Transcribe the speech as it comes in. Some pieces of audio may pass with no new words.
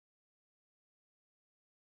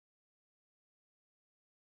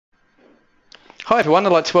Hi everyone,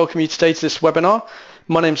 I'd like to welcome you today to this webinar.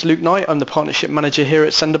 My name's Luke Knight, I'm the Partnership Manager here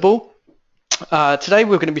at Sendible. Today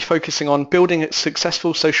we're going to be focusing on building a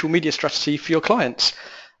successful social media strategy for your clients.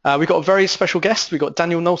 We've got a very special guest. We've got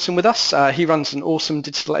Daniel Knowlton with us. He runs an awesome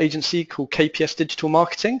digital agency called KPS Digital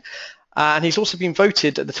Marketing. And he's also been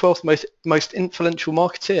voted the 12th most influential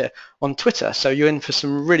marketeer on Twitter, so you're in for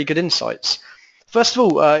some really good insights. First of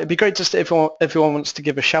all, it'd be great just if everyone wants to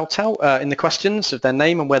give a shout out in the questions of their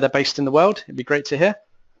name and where they're based in the world. It'd be great to hear.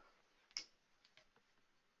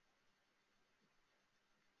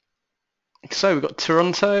 So we've got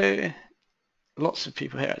Toronto, lots of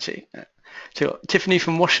people here actually. So we've got Tiffany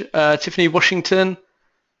from Tiffany Washington,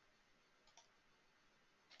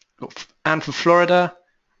 got Anne from Florida,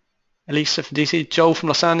 Elisa from DC, Joel from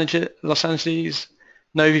Los Angeles,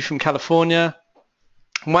 Novi from California.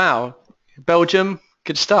 Wow. Belgium,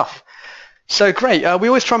 good stuff. So great. We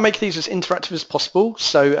always try and make these as interactive as possible.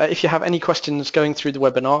 So if you have any questions going through the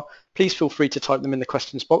webinar, please feel free to type them in the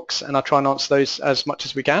questions box and I'll try and answer those as much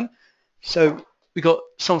as we can. So we got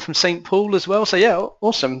someone from St. Paul as well. So yeah,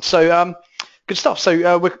 awesome. So good stuff.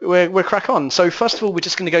 So we're crack on. So first of all, we're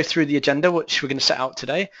just going to go through the agenda, which we're going to set out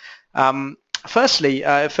today. Firstly,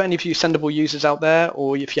 for any of you Sendible users out there,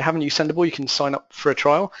 or if you haven't used Sendible, you can sign up for a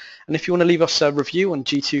trial. And if you want to leave us a review on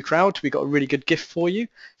G2 Crowd, we've got a really good gift for you.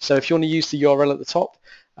 So if you want to use the URL at the top,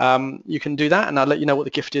 you can do that, and I'll let you know what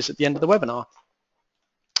the gift is at the end of the webinar.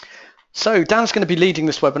 So Dan's going to be leading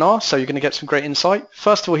this webinar, so you're going to get some great insight.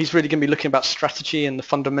 First of all, he's really going to be looking about strategy and the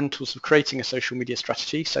fundamentals of creating a social media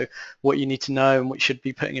strategy, so what you need to know and what you should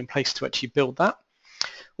be putting in place to actually build that.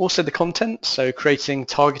 Also the content, so creating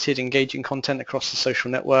targeted, engaging content across the social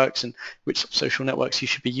networks and which social networks you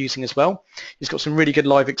should be using as well. He's got some really good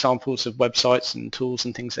live examples of websites and tools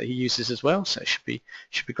and things that he uses as well, so it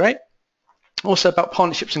should be great. Also about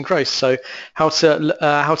partnerships and growth, so how to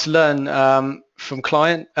learn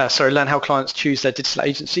learn how clients choose their digital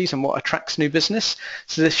agencies and what attracts new business.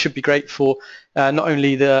 So this should be great for not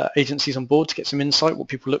only the agencies on board to get some insight, what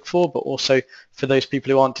people look for, but also for those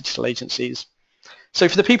people who aren't digital agencies. So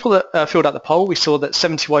for the people that filled out the poll, we saw that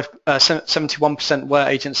 71% were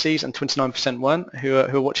agencies and 29% weren't who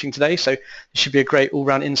are watching today. So it should be a great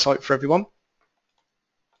all-round insight for everyone.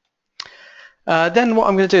 Then what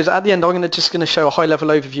I'm going to do is at the end, I'm just going to show a high-level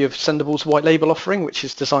overview of Sendible's white label offering, which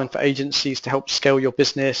is designed for agencies to help scale your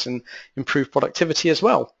business and improve productivity as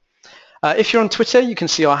well. If you're on Twitter, you can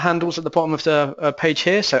see our handles at the bottom of the page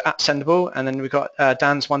here, so @Sendible, and then we've got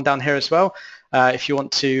Dan's one down here as well. If you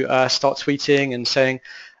want to start tweeting and saying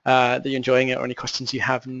that you're enjoying it or any questions you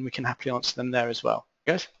have, and we can happily answer them there as well.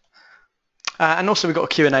 Good. And also we've got a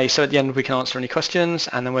Q&A, so at the end we can answer any questions,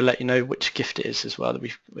 and then we'll let you know which gift it is as well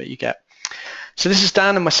that you get. So this is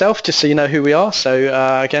Dan and myself, just so you know who we are.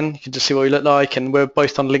 So again, you can just see what we look like, and we're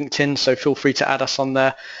both on LinkedIn, so feel free to add us on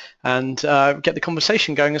there and get the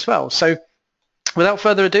conversation going as well. So without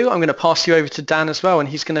further ado, I'm going to pass you over to Dan as well, and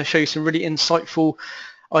he's going to show you some really insightful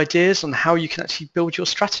ideas on how you can actually build your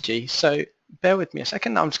strategy. So bear with me a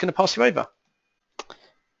second, I'm just going to pass you over.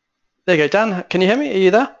 There you go, Dan, can you hear me? Are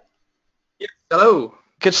you there? Yes, hello.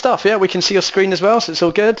 Good stuff, yeah, we can see your screen as well, so it's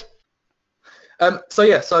all good.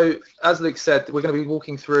 So as Luke said, we're going to be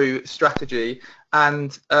walking through strategy,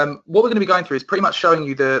 and what we're going to be going through is pretty much showing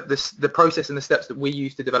you the process and the steps that we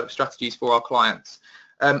use to develop strategies for our clients.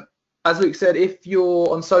 As Luke said, if you're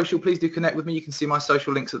on social, please do connect with me. You can see my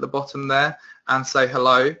social links at the bottom there and say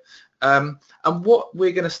hello. And what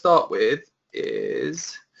we're going to start with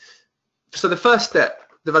is, so the first step,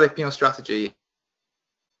 developing your strategy,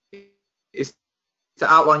 is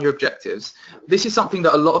to outline your objectives. This is something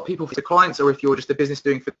that a lot of people, for clients, or if you're just a business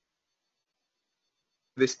doing for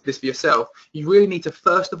this for yourself, you really need to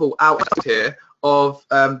first of all outline here of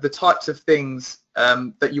the types of things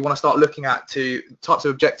that you want to start looking at, to types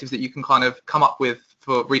of objectives that you can kind of come up with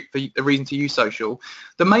for a reason to use social.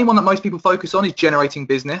 The main one that most people focus on is generating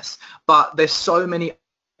business, but there's so many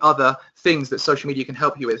other things that social media can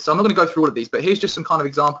help you with. So I'm not going to go through all of these, but here's just some kind of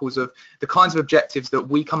examples of the kinds of objectives that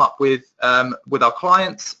we come up with our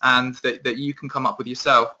clients, and that you can come up with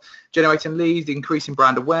yourself. Generating leads, increasing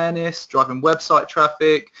brand awareness, driving website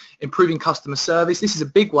traffic, improving customer service. This is a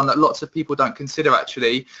big one that lots of people don't consider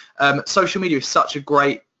actually. Social media is such a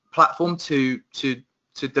great platform to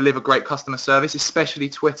deliver great customer service, especially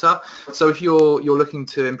Twitter. So if you're looking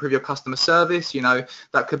to improve your customer service, you know,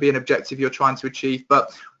 that could be an objective you're trying to achieve.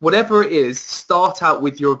 But whatever it is, start out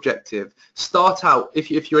with your objective. Start out,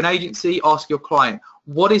 if you're an agency, ask your client,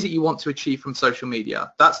 what is it you want to achieve from social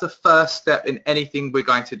media? That's the first step in anything we're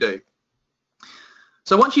going to do.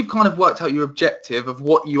 So once you've kind of worked out your objective of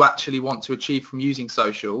what you actually want to achieve from using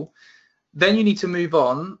social, then you need to move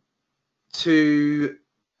on to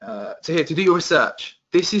do your research.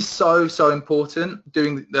 This is so important,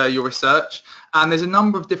 doing your research, and there's a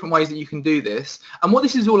number of different ways that you can do this. And what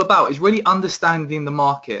this is all about is really understanding the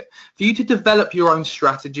market. For you to develop your own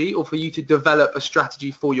strategy, or for you to develop a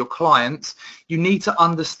strategy for your clients, you need to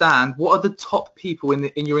understand what are the top people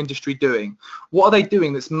in your industry doing. What are they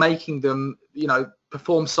doing that's making them,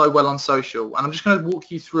 perform so well on social? And I'm just going to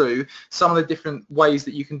walk you through some of the different ways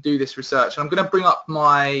that you can do this research. And I'm going to bring up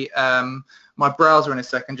my my browser in a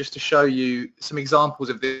second just to show you some examples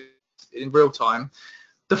of this in real time.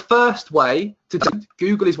 The first way to do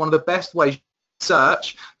Google is one of the best ways to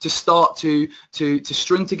search to start to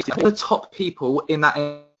string together the top people in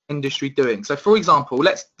that industry doing. So for example,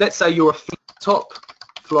 let's say you're a top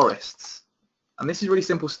florists. And this is really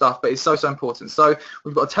simple stuff, but it's so important. So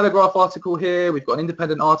we've got a Telegraph article here, we've got an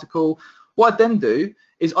independent article. What I then do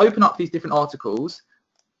is open up these different articles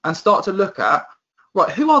and start to look at, right,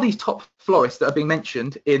 who are these top florists that are being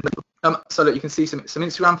mentioned in, so look, you can see some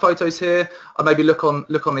Instagram photos here. I maybe look on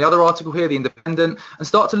the other article here, the independent, and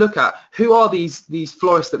start to look at who are these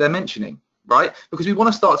florists that they're mentioning, right? Because we want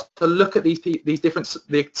to start to look at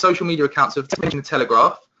the social media accounts of the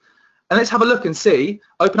Telegraph. And let's have a look and see,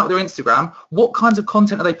 open up their Instagram, what kinds of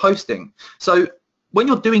content are they posting? So when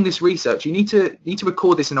you're doing this research, you need to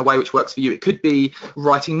record this in a way which works for you. It could be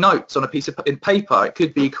writing notes on a piece of paper. It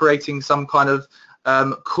could be creating some kind of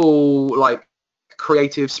cool, like,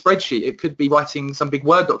 creative spreadsheet. It could be writing some big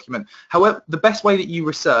Word document. However, the best way that you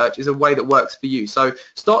research is a way that works for you. So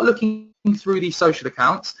start looking through these social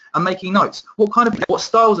accounts and making notes. What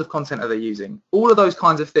styles of content are they using? All of those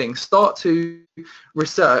kinds of things. Start to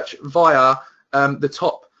research via the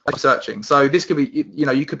top searching. So this could be,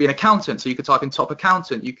 you could be an accountant, so you could type in top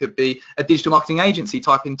accountant. You could be a digital marketing agency,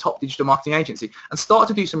 type in top digital marketing agency, and start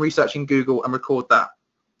to do some research in Google and record that.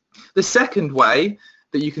 The second way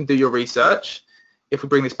that you can do your research, if we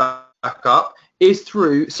bring this back up, is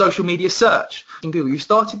through social media search. In Google, you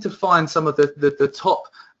started to find some of the top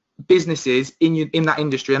businesses in that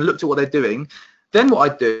industry and looked at what they're doing. Then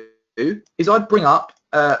what I do is I bring up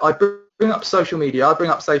social media. I bring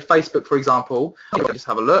up, say, Facebook, for example. I'll just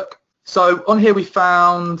have a look. So on here we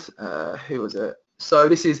found, who was it? So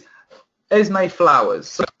this is Esme Flowers.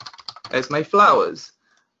 So, Esme Flowers.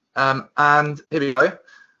 And here we go.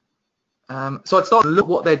 So I'd start to look at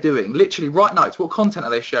what they're doing, literally write notes. What content are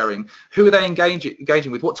they sharing? Who are they engaging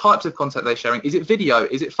with? What types of content are they sharing? Is it video?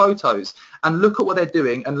 Is it photos? And look at what they're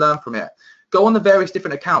doing and learn from it. Go on the various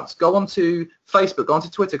different accounts. Go onto Facebook, go onto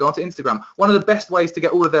Twitter, go onto Instagram. One of the best ways to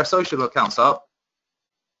get all of their social accounts up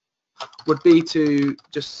would be to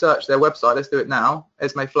just search their website. Let's do it now.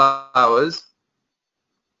 Esme Flowers.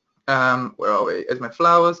 Where are we? Esme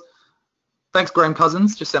Flowers. Thanks, Graham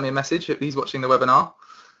Cousins. Just sent me a message. He's watching the webinar.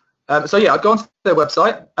 So yeah, I'd go onto their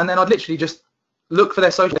website and then I'd literally just look for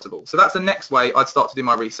their social. So that's the next way I'd start to do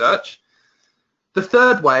my research. The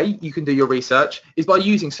third way you can do your research is by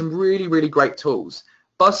using some really great tools.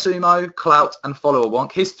 BuzzSumo, Clout, and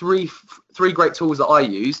FollowerWonk. Here's three great tools that I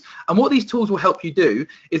use. And what these tools will help you do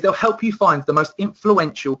is they'll help you find the most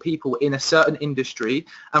influential people in a certain industry.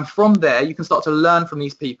 And from there, you can start to learn from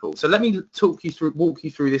these people. So let me walk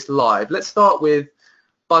you through this live. Let's start with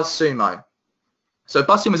BuzzSumo. So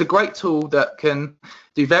BuzzSumo is a great tool that can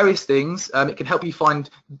do various things. It can help you find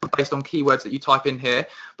based on keywords that you type in here.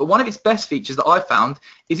 But one of its best features that I found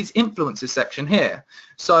is its influencers section here.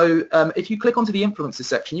 So if you click onto the influencers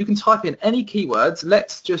section, you can type in any keywords.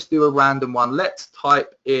 Let's just do a random one. Let's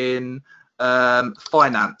type in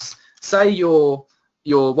finance. Say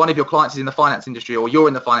one of your clients is in the finance industry, or you're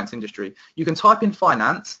in the finance industry. You can type in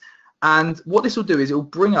finance. And what this will do is it will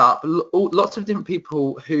bring up lots of different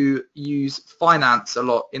people who use finance a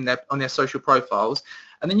lot on their social profiles.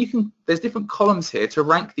 And then there's different columns here to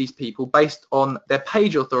rank these people based on their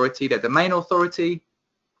page authority, their domain authority,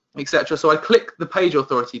 etc. So I click the page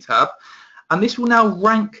authority tab, and this will now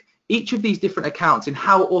rank each of these different accounts in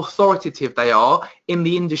how authoritative they are in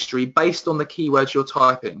the industry based on the keywords you're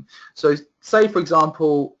typing. So say, for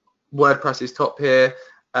example, WordPress is top here.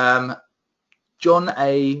 John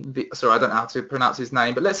sorry, I don't know how to pronounce his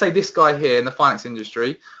name, but let's say this guy here in the finance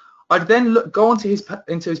industry. I'd then go into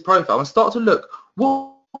his profile and start to look,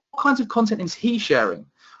 what kinds of content is he sharing?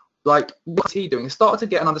 Like, what's he doing? And start to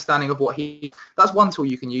get an understanding of that's one tool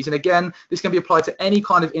you can use. And again, this can be applied to any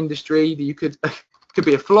kind of industry that you could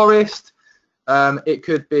be a florist, it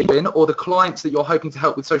could be, or the clients that you're hoping to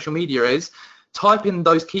help with social media is. Type in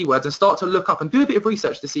those keywords and start to look up and do a bit of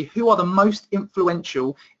research to see who are the most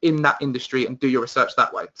influential in that industry and do your research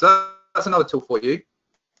that way. So that's another tool for you.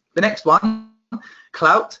 The next one,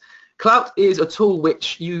 Clout. Clout is a tool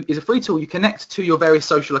which is a free tool you connect to your various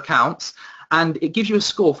social accounts, and it gives you a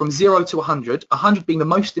score from 0 to 100, 100 being the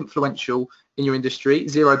most influential in your industry,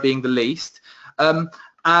 0 being the least.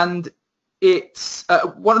 And it's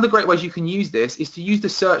one of the great ways you can use this is to use the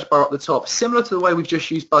search bar up the top, similar to the way we've just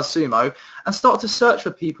used BuzzSumo, and start to search for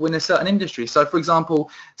people in a certain industry. So for example,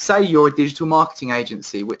 say you're a digital marketing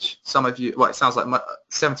agency, which some of you, well, it sounds like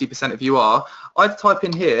 70% of you are. I'd type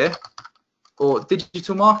in here, or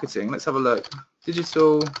digital marketing. Let's have a look.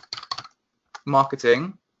 Digital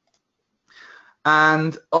marketing.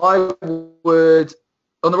 And I would,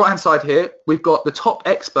 on the right hand side here, we've got the top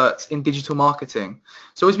experts in digital marketing.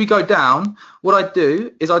 So as we go down, what I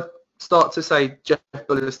do is I start to say Jeff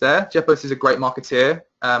Bullis there. Jeff Bullis is a great marketeer.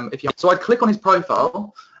 So I'd click on his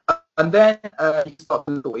profile, and then you can start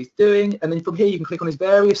to look at what he's doing, and then from here you can click on his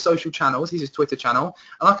various social channels. Here's his Twitter channel,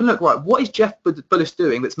 and I can look, right, what is Jeff Bullis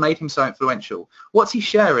doing that's made him so influential? What's he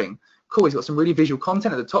sharing? Cool, he's got some really visual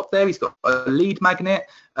content at the top there. He's got a lead magnet,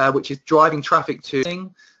 which is driving traffic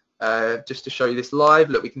to just to show you this live.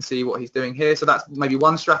 Look, we can see what he's doing here. So that's maybe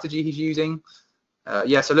one strategy he's using.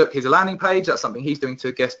 Yeah, so look, here's a landing page. That's something he's doing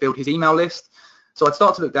to build his email list. So I'd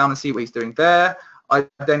start to look down and see what he's doing there. I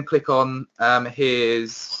then click on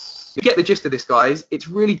his, you get the gist of this, guys. It's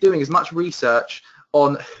really doing as much research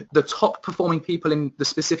on the top performing people in the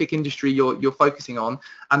specific industry you're focusing on,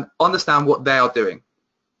 and understand what they are doing.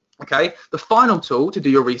 Okay, the final tool to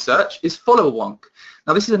do your research is Follower Wonk.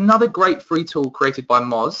 Now this is another great free tool created by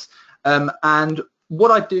Moz, and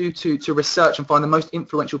what I do to research and find the most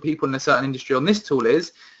influential people in a certain industry on this tool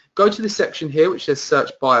is go to the section here which says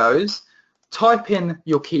search bios, type in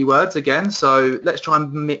your keywords again. So let's try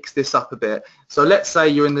and mix this up a bit. So let's say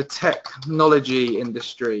you're in the technology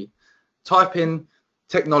industry. Type in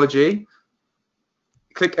technology,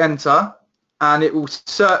 click enter, and it will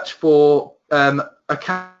search for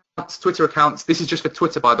Twitter accounts. This is just for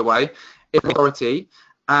Twitter, by the way, authority,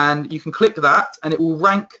 and you can click that and it will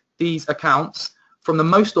rank these accounts from the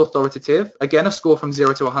most authoritative, again a score from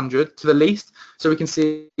 0 to 100, to the least. So we can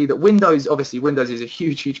see that Windows, obviously Windows is a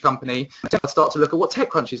huge company. I'll start to look at what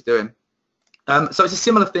TechCrunch is doing. So it's a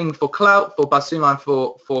similar thing for Clout, for BuzzSumo, and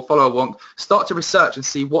for Follower Wonk. Start to research and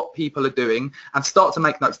see what people are doing and start to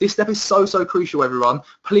make notes. This step is so crucial, everyone.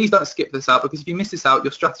 Please don't skip this out, because if you miss this out,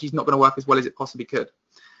 your strategy is not going to work as well as it possibly could.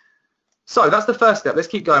 So that's the first step. Let's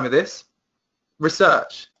keep going with this.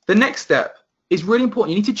 Research. The next step is really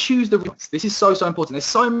important. You need to choose the networks. This is so important. There's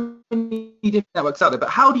so many different networks out there, but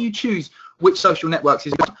how do you choose which social networks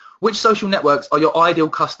which social networks are your ideal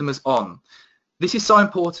customers on? This is so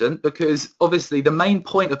important because obviously the main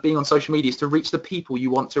point of being on social media is to reach the people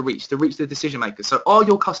you want to reach the decision makers. So are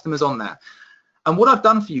your customers on there? And what I've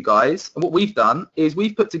done for you guys, and what we've done, is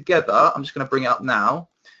we've put together, I'm just going to bring it up now,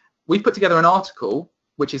 we've put together an article,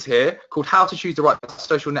 which is here, called How to Choose the Right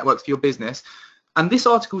Social Networks for Your Business. And this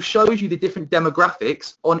article shows you the different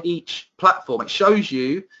demographics on each platform. It shows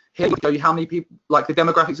you, here we show you how many people, like the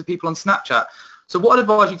demographics of people on Snapchat. So what I'd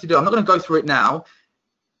advise you to do, I'm not going to go through it now,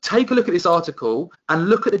 take a look at this article and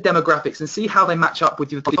look at the demographics and see how they match up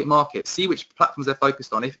with your target market. See which platforms they're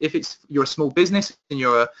focused on. If you're a small business and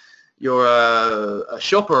you're a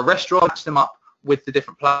shop or a restaurant, match them up with the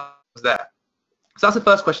different platforms there. So that's the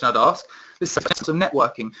first question I'd ask. The second is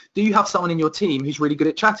networking. Do you have someone in your team who's really good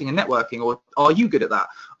at chatting and networking, or are you good at that?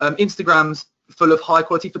 Instagram's full of high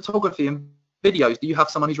quality photography and videos. Do you have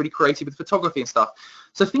someone who's really creative with photography and stuff?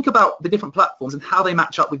 So think about the different platforms and how they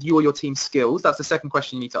match up with you or your team's skills. That's the second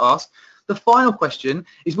question you need to ask. The final question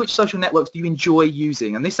is, which social networks do you enjoy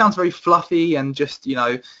using? And this sounds very fluffy and just, you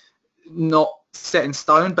know, not set in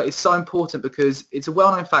stone, but it's so important because it's a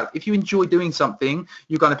well-known fact. If you enjoy doing something,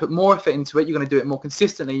 you're going to put more effort into it, you're going to do it more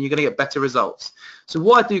consistently, and you're going to get better results. So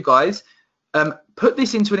what I do, guys, put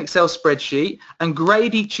this into an Excel spreadsheet and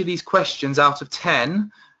grade each of these questions out of 10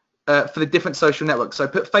 for the different social networks. So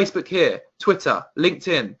put Facebook here, Twitter,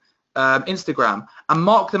 LinkedIn, Instagram, and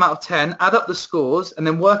mark them out of 10, add up the scores, and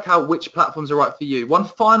then work out which platforms are right for you. One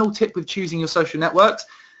final tip with choosing your social networks: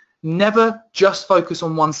 never just focus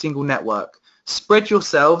on one single network. Spread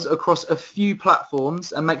yourselves across a few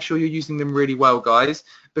platforms and make sure you're using them really well, guys,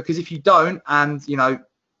 because if you don't, and you know,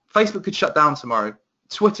 Facebook could shut down tomorrow,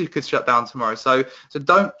 Twitter could shut down tomorrow, so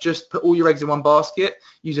don't just put all your eggs in one basket.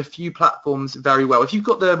 Use a few platforms very well. If you've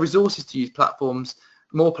got the resources to use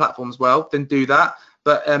more platforms well, then do that,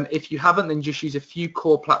 but if you haven't, then just use a few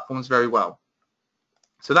core platforms very well.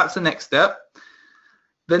 So that's the next step.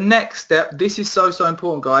 The next step, this is so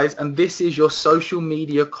important, guys, and this is your social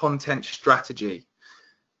media content strategy.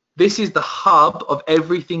 This is the hub of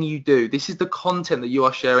everything you do. This is the content that you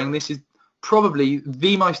are sharing. This is probably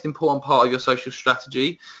the most important part of your social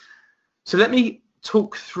strategy. So let me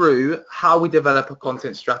talk through how we develop a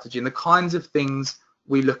content strategy and the kinds of things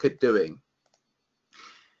we look at doing.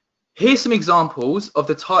 Here's some examples of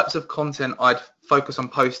the types of content I'd focus on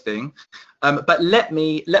posting, but let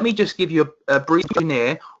me just give you a brief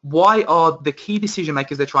engineer. Why are the key decision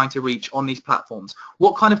makers they're trying to reach on these platforms?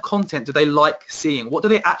 What kind of content do they like seeing? What do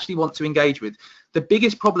they actually want to engage with? The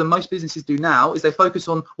biggest problem most businesses do now is they focus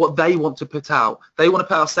on what they want to put out. They want to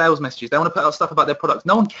put out sales messages. They want to put out stuff about their products.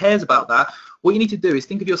 No one cares about that. What you need to do is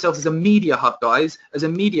think of yourselves as a media hub, guys, as a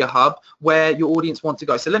media hub where your audience wants to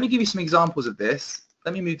go. So let me give you some examples of this.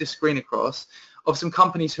 Let me move the screen across, of some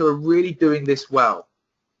companies who are really doing this well.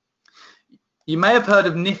 You may have heard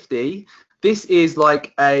of Nifty. This is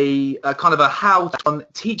like a kind of a how on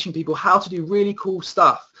teaching people how to do really cool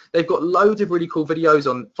stuff. They've got loads of really cool videos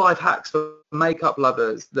on 5 hacks for makeup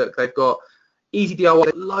lovers. Look, they've got easy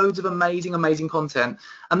DIY, loads of amazing content.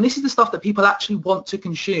 And this is the stuff that people actually want to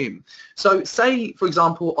consume. So say, for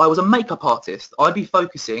example, I was a makeup artist. I'd be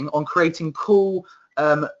focusing on creating cool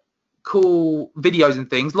videos and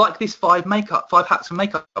things like this 5 hacks for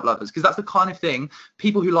makeup lovers, because that's the kind of thing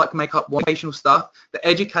people who like makeup want, educational stuff that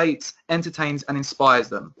educates, entertains and inspires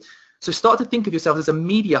them. So start to think of yourself as a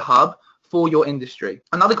media hub for your industry.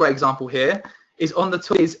 Another great example here is on the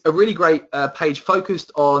top is a really great page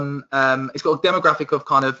focused on it's got a demographic of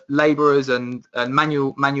kind of laborers and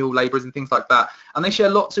manual laborers and things like that, and they share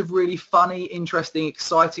lots of really funny, interesting,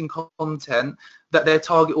 exciting content that their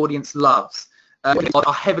target audience loves.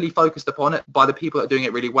 Are heavily focused upon it by the people that are doing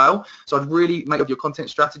it really well. So I'd really make up your content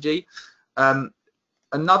strategy.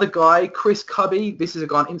 Another guy, Chris Cubby, this is a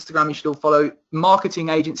guy on Instagram you should all follow. Marketing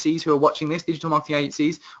agencies who are watching this, digital marketing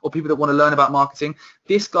agencies, or people that want to learn about marketing.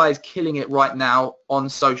 This guy is killing it right now on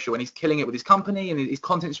social, and he's killing it with his company and his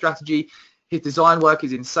content strategy. His design work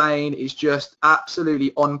is insane. It's just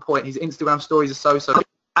absolutely on point. His Instagram stories are so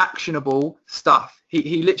actionable stuff.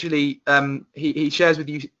 He literally he shares with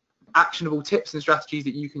you actionable tips and strategies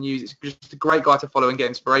that you can use. It's just a great guy to follow and get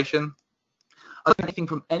inspiration. I don't think anything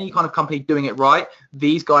from any kind of company doing it right.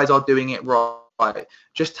 These guys are doing it right.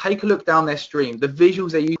 Just take a look down their stream. The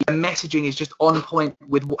visuals they use, their messaging is just on point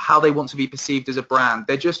with how they want to be perceived as a brand.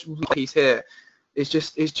 They're just piece here. It's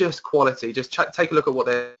just quality. Just take a look at what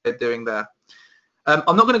they're doing there.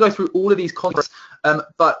 I'm not going to go through all of these concepts,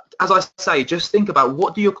 but as I say, just think about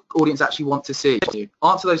what do your audience actually want to see.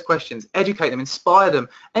 Answer those questions, educate them, inspire them,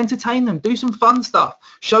 entertain them, do some fun stuff,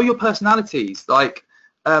 show your personalities, like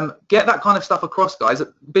get that kind of stuff across, guys.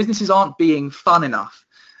 Businesses aren't being fun enough.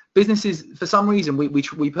 Businesses, for some reason, we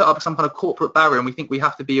put up some kind of corporate barrier and we think we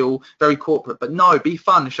have to be all very corporate. But no, be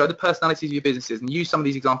fun, show the personalities of your businesses, and use some of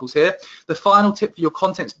these examples here. The final tip for your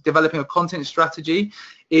content, developing a content strategy,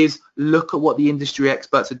 is look at what the industry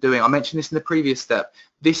experts are doing. I mentioned this in the previous step.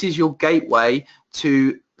 This is your gateway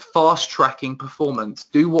to fast-tracking performance.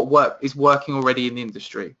 Do what is working already in the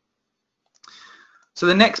industry. So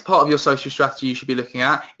the next part of your social strategy you should be looking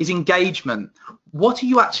at is engagement. What are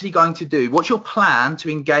you actually going to do? What's your plan to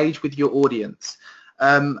engage with your audience?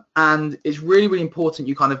 And it's really important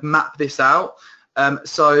you kind of map this out.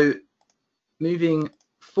 So moving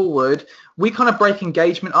forward, we kind of break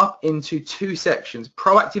engagement up into 2 sections,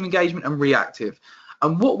 proactive engagement and reactive.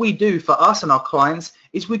 And what we do for us and our clients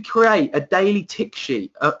is we create a daily tick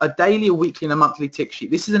sheet, a daily, a weekly and a monthly tick sheet.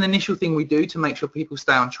 This is an initial thing we do to make sure people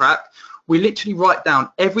stay on track. We literally write down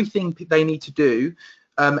everything they need to do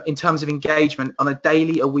in terms of engagement on a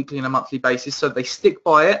daily, a weekly and a monthly basis, so they stick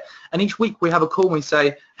by it. And each week we have a call and we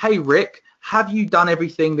say, hey Rick, have you done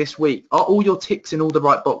everything this week? Are all your ticks in all the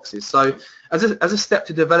right boxes? So as a step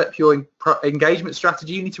to develop your engagement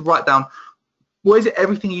strategy, you need to write down what is it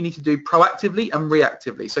everything you need to do proactively and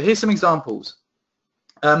reactively. So here's some examples.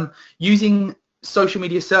 Using social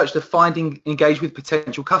media search to engage with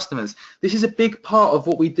potential customers. This is a big part of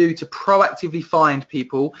what we do to proactively find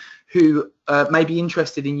people who may be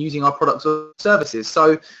interested in using our products or services.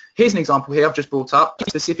 So here's an example here I've just brought up,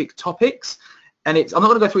 specific topics. And I'm not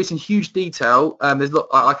going to go through this in huge detail.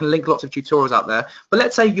 I can link lots of tutorials out there. But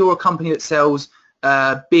let's say you're a company that sells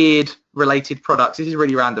beard-related products. This is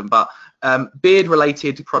really random, but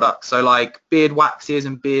beard-related products. So like beard waxes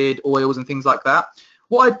and beard oils and things like that.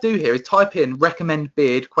 What I'd do here is type in recommend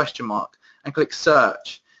beard ? And click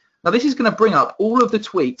search. Now this is going to bring up all of the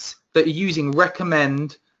tweets that are using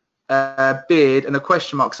recommend beard and a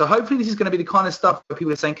question mark. So hopefully this is going to be the kind of stuff where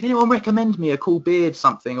people are saying, can anyone recommend me a cool beard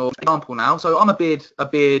something, or example now. So I'm a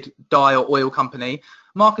beard dye or oil company.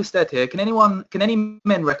 Marcus Stead here. Can any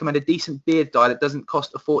men recommend a decent beard dye that doesn't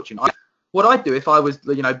cost a fortune? What I'd do if I was,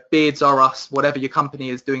 Beards Are Us, whatever your company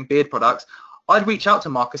is doing beard products, I'd reach out to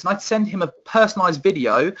Marcus and I'd send him a personalized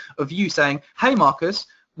video of you saying, hey Marcus,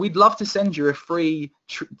 we'd love to send you a free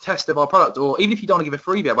test of our product, or even if you don't want to give a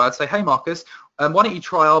freebie, I'd say, hey Marcus, why don't you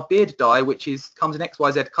try our beard dye, which comes in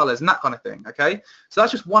XYZ colors and that kind of thing. Okay, so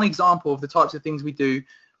that's just one example of the types of things we do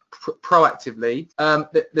proactively.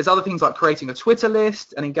 There's other things like creating a Twitter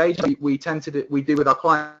list and engagement. We do with our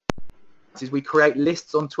clients is we create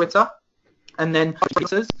lists on Twitter, and then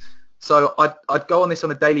so I'd go on this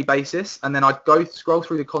on a daily basis, and then I'd scroll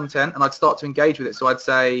through the content and I'd start to engage with it. So I'd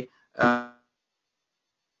say,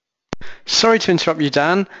 sorry to interrupt you,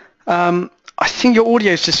 Dan. I think your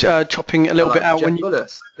audio is just chopping a little bit out. When you...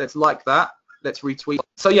 Let's like that. Let's retweet.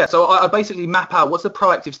 So yeah, so I basically map out what's the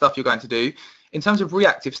proactive stuff you're going to do. In terms of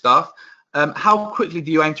reactive stuff, how quickly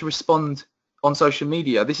do you aim to respond on social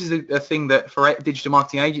media? This is a thing that for digital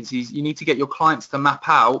marketing agencies, you need to get your clients to map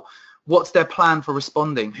out what's their plan for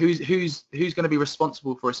responding. Who's going to be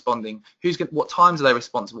responsible for responding? What times are they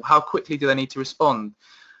responsible? How quickly do they need to respond?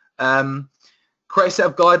 Create a set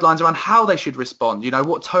of guidelines around how they should respond. You know,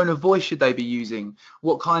 what tone of voice should they be using?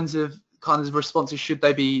 What kinds of responses should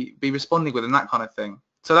they be responding with, and that kind of thing.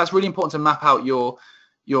 So that's really important to map out your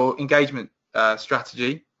engagement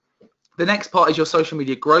strategy. The next part is your social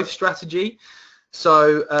media growth strategy.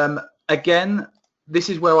 So again, this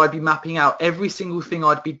is where I'd be mapping out every single thing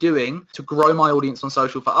I'd be doing to grow my audience on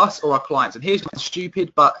social for us or our clients. And here's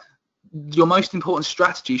stupid, but your most important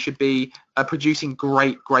strategy should be producing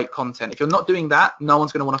great content. If you're not doing that, no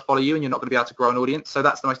one's going to want to follow you, and you're not going to be able to grow an audience. So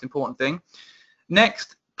that's the most important thing.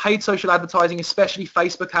 Next, paid social advertising, especially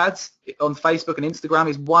Facebook ads on Facebook and Instagram,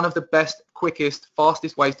 is one of the best, quickest,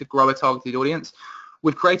 fastest ways to grow a targeted audience.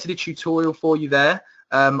 We've created a tutorial for you there,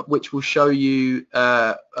 which will show you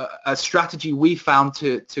a strategy we found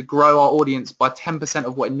to grow our audience by 10%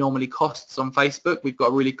 of what it normally costs on Facebook. We've got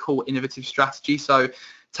a really cool, innovative strategy. So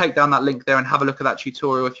take down that link there and have a look at that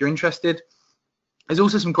tutorial if you're interested. There's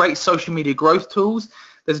also some great social media growth tools.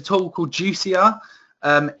 There's a tool called Juicier.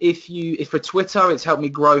 If for Twitter, it's helped me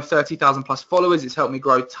grow 30,000 plus followers. It's helped me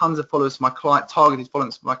grow tons of followers for my targeted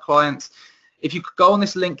followers for my clients. If you go on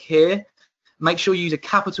this link here, make sure you use a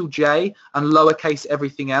capital J and lowercase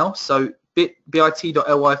everything else. So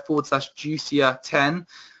bit.ly/Juicier10.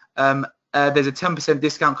 There's a 10%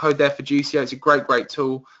 discount code there for Juicier. It's a great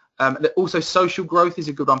tool. Also, social growth is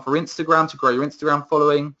a good one for Instagram to grow your Instagram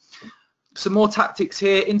following. Some more tactics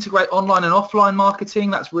here: integrate online and offline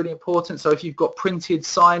marketing. That's really important. So if you've got printed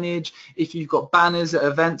signage, if you've got banners at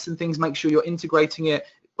events and things, make sure you're integrating it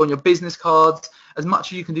on your business cards. As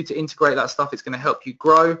much as you can do to integrate that stuff, it's going to help you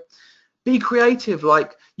grow. Be creative,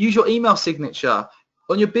 like use your email signature.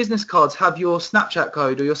 On your business cards, have your Snapchat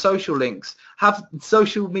code or your social links. Have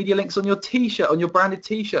social media links on your t-shirt, on your branded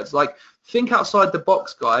t-shirts. Like, think outside the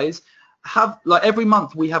box, guys. Every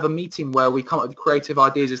month we have a meeting where we come up with creative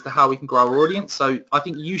ideas as to how we can grow our audience. So I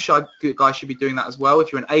think you guys should be doing that as well.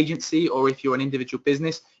 If you're an agency or if you're an individual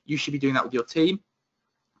business, you should be doing that with your team.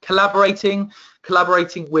 Collaborating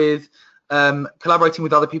with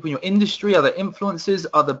other people in your industry, other influencers,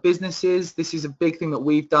 other businesses. This is a big thing that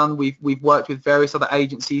we've done. We've worked with various other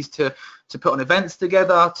agencies to put on events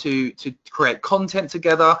together, to create content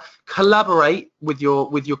together. Collaborate with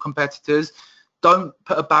your competitors. Don't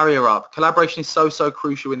put a barrier up. Collaboration is so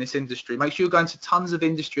crucial in this industry. Make sure you're going to tons of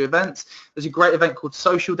industry events. There's a great event called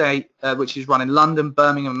Social Day, which is run in London,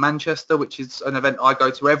 Birmingham, and Manchester, which is an event I go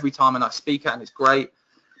to every time and I speak at, and it's great.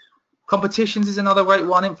 Competitions is another great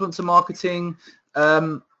one, influencer marketing,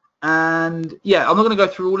 and yeah, I'm not going to go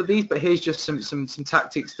through all of these, but here's just some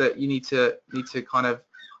tactics that you need to kind of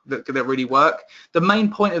that really work. The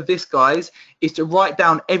main point of this, guys, is to write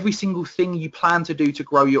down every single thing you plan to do to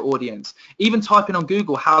grow your audience. Even type in on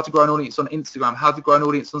Google how to grow an audience on Instagram, how to grow an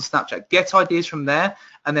audience on Snapchat. Get ideas from there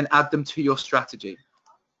and then add them to your strategy.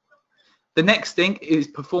 The next thing is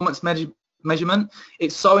performance measurement.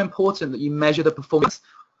 It's so important that you measure the performance.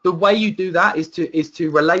 The way you do that is to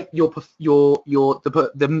relate the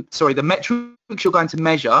metrics you're going to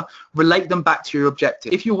measure, relate them back to your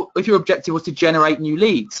objective. If your objective was to generate new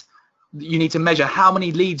leads, you need to measure how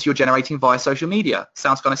many leads you're generating via social media.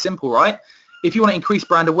 Sounds kind of simple, right? If you want to increase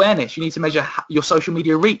brand awareness, you need to measure your social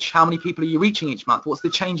media reach. How many people are you reaching each month? What's the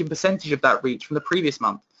change in percentage of that reach from the previous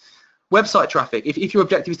month? Website traffic. If your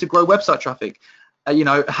objective is to grow website traffic, you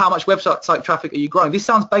know, how much website traffic are you growing? This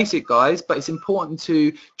sounds basic, guys, but it's important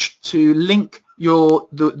to link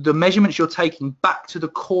the measurements you're taking back to the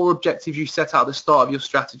core objectives you set out at the start of your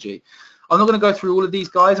strategy. I'm not going to go through all of these,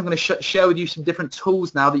 guys. I'm going to share with you some different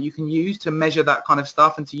tools now that you can use to measure that kind of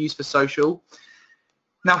stuff and to use for social.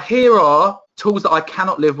 Now, here are tools that I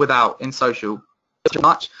cannot live without in social.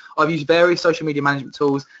 Much. I've used various social media management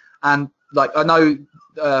tools, and like I know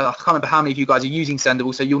I can't remember how many of you guys are using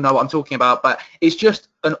Sendible, so you'll know what I'm talking about, but it's just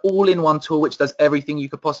an all-in-one tool which does everything you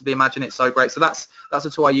could possibly imagine. It's so great. So that's a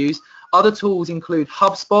tool I use. Other tools include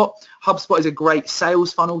HubSpot. HubSpot is a great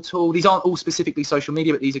sales funnel tool. These aren't all specifically social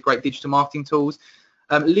media, but these are great digital marketing tools.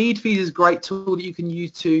 Leadfeed is a great tool that you can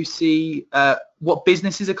use to see what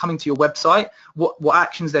businesses are coming to your website, what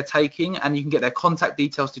actions they're taking, and you can get their contact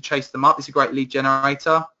details to chase them up. It's a great lead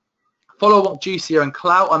generator. Follow Up, Juicier, and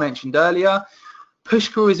Clout I mentioned earlier.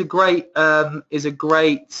 Pushcrew is a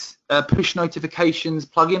great push notifications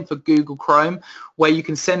plugin for Google Chrome, where you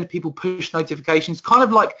can send people push notifications, kind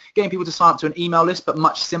of like getting people to sign up to an email list, but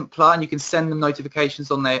much simpler, and you can send them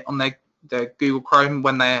notifications on their Google Chrome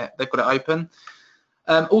when they've got it open.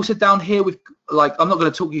 Also down here, I'm not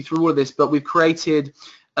going to talk you through all of this, but we've created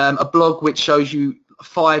a blog which shows you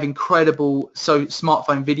 5 incredible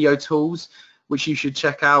smartphone video tools which you should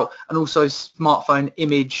check out, and also smartphone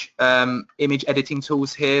image editing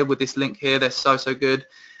tools here with this link here. They're so good.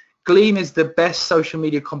 Gleam is the best social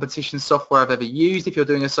media competition software I've ever used. If you're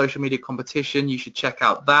doing a social media competition, you should check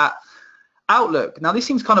out that. Outlook. Now this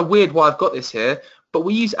seems kind of weird why I've got this here, but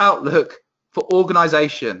we use Outlook for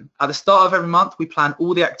organization. At the start of every month, we plan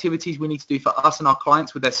all the activities we need to do for us and our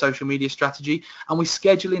clients with their social media strategy, and we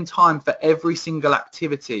schedule in time for every single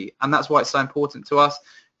activity, and that's why it's so important to us.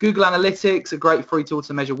 Google Analytics, a great free tool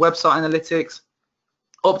to measure website analytics.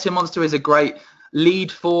 OptiMonster is a great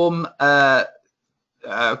lead form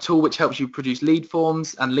tool which helps you produce lead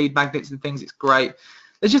forms and lead magnets and things. It's great.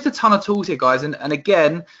 There's just a ton of tools here, guys, and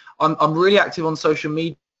again, I'm really active on social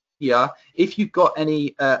media. If you've got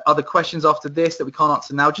any other questions after this that we can't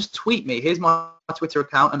answer now, just tweet me. Here's my Twitter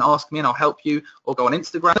account and ask me, and I'll help you, or go on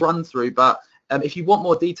Instagram, run through. But if you want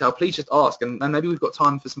more detail, please just ask, and maybe we've got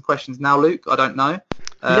time for some questions now, Luke. I don't know.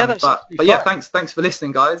 But yeah, thanks for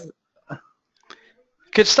listening, guys.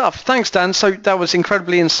 Good stuff. Thanks, Dan. So that was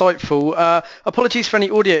incredibly insightful. Apologies for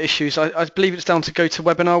any audio issues. I believe it's down to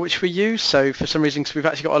GoToWebinar, which we use. So for some reason, because we've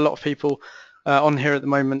actually got a lot of people on here at the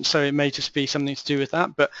moment, so it may just be something to do with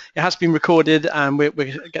that. But it has been recorded, and we'll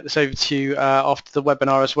get this over to you after the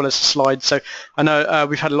webinar, as well as the slides. So I know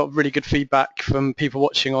we've had a lot of really good feedback from people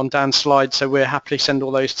watching on Dan's slides, so we'll happily send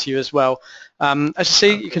all those to you as well. As you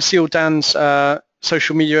see, you can see all Dan's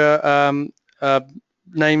social media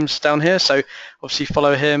names down here, so obviously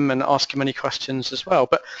follow him and ask him any questions as well.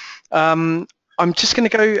 But I'm just going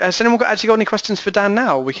to go, has anyone actually got any questions for Dan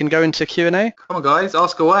now? We can go into Q&A. Come on, guys,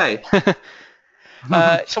 ask away.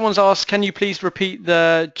 Someone's asked, can you please repeat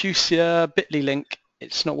the Juicier bit.ly link?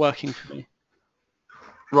 It's not working for me.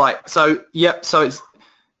 Right, so yep, so it's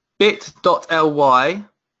bit.ly.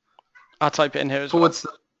 I'll type it in here as well.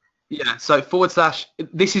 Yeah, so /,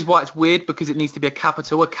 this is why it's weird, because it needs to be a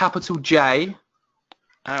capital J.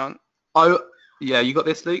 Hang on. Oh, yeah, you got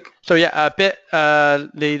this, Luke? So yeah,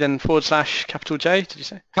 bit.ly, then / capital J, did you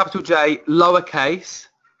say? Capital J, lowercase.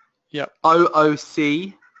 Yep.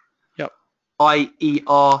 OOC. Yep.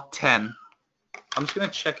 IER 10. I'm just going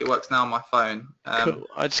to check it works now on my phone. Cool.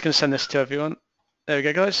 I'm just going to send this to everyone. There we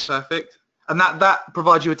go, guys. Perfect. And that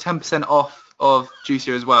provides you a 10% off of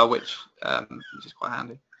Juicier as well, which is quite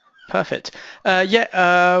handy. Perfect. We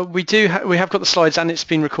have got the slides, and it's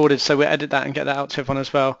been recorded, so we'll edit that and get that out to everyone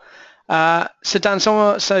as well. So Dan,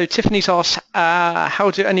 so Tiffany's asked,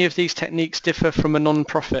 how do any of these techniques differ from a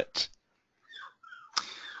non-profit?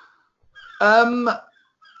 I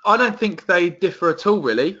don't think they differ at all,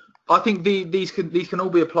 really. I think these can all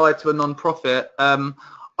be applied to a non-profit.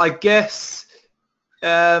 I guess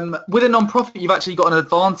with a non-profit, you've actually got an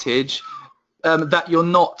advantage that you're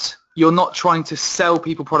not trying to sell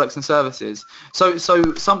people products and services. So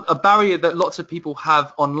a barrier that lots of people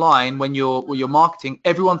have online when you're marketing,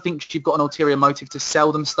 everyone thinks you've got an ulterior motive to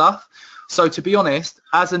sell them stuff. So to be honest,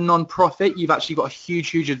 as a non-profit, you've actually got a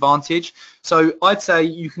huge advantage. So I'd say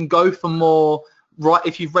you can go for more right.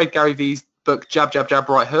 If you've read Gary Vee's book, Jab, Jab, Jab,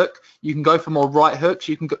 Right Hook, you can go for more right hooks.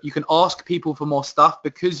 You can ask people for more stuff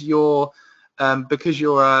because you're a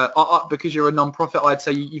non-profit. I'd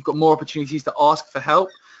say you've got more opportunities to ask for help.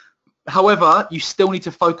 However, you still need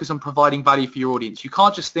to focus on providing value for your audience. You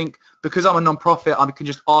can't just think, because I'm a non-profit, I can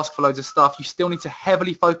just ask for loads of stuff. You still need to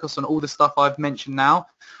heavily focus on all the stuff I've mentioned now,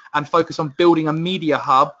 and focus on building a media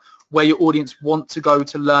hub where your audience want to go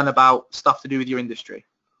to learn about stuff to do with your industry.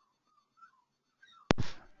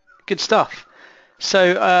 Good stuff.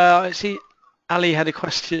 So I see Ali had a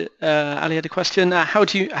question. How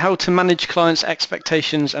to manage clients'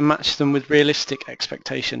 expectations and match them with realistic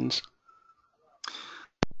expectations?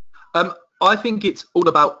 I think it's all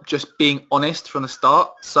about just being honest from the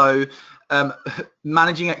start. So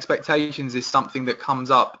managing expectations is something that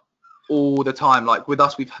comes up all the time. Like with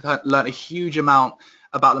us, we've learned a huge amount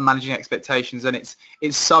about the managing expectations, and it's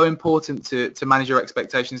so important to manage your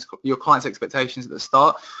expectations, your clients' expectations at the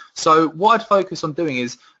start. So what I'd focus on doing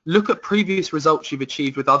is look at previous results you've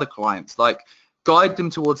achieved with other clients, like guide them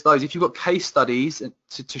towards those. If you've got case studies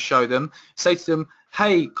to show them, say to them,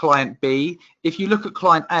 hey, client B, if you look at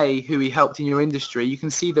client A, who we helped in your industry, you can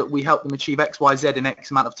see that we helped them achieve X, Y, Z in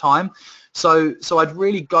X amount of time. So I'd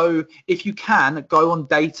really go, if you can, go on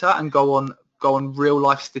data and go on real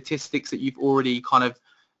life statistics that you've already kind of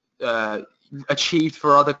achieved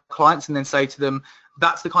for other clients, and then say to them,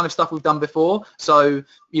 that's the kind of stuff we've done before. So,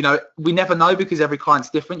 you know, we never know because every client's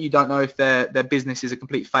different. You don't know if their business is a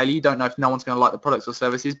complete failure. You don't know if no one's going to like the products or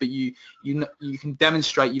services, but you can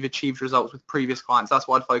demonstrate you've achieved results with previous clients. That's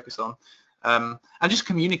what I'd focus on. And just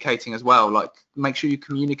communicating as well. Like, make sure you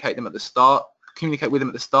communicate them at the start. Communicate with them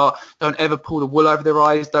at the start. Don't ever pull the wool over their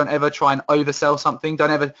eyes. Don't ever try and oversell something.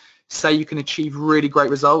 Don't ever say you can achieve really great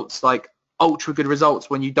results, like ultra good results,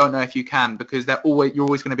 when you don't know if you can, because you're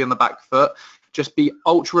always going to be on the back foot. Just be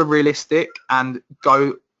ultra realistic and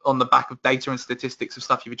go on the back of data and statistics of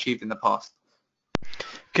stuff you've achieved in the past.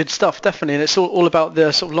 Good stuff, definitely. And it's all about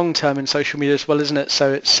the sort of long term in social media as well, isn't it?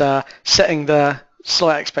 So it's setting the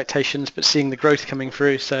slight expectations but seeing the growth coming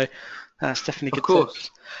through. So that's definitely good. Of course.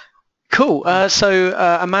 Cool. So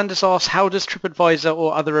Amanda's asked, how does TripAdvisor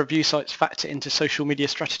or other review sites factor into social media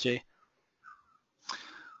strategy?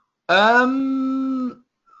 I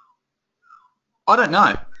don't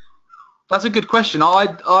know. That's a good question.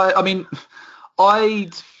 I mean, I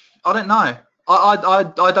don't know.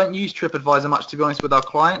 I don't use TripAdvisor much, to be honest, with our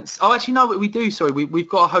clients. Oh, actually, no, we do. Sorry, we've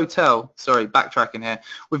got a hotel. Sorry, backtracking here.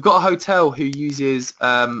 We've got a hotel who uses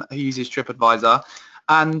TripAdvisor,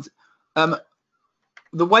 and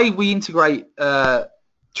the way we integrate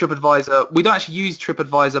TripAdvisor, we don't actually use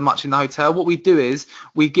TripAdvisor much in the hotel. What we do is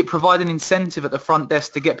we provide an incentive at the front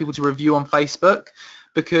desk to get people to review on Facebook,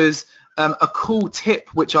 because a cool tip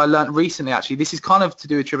which I learned recently, actually, this is kind of to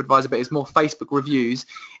do with TripAdvisor, but it's more Facebook reviews.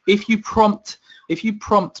 If you prompt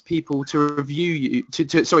people to review you,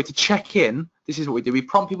 to check in, this is what we do. We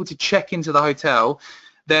prompt people to check into the hotel,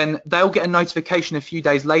 then they'll get a notification a few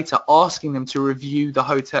days later asking them to review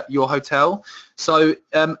your hotel. So,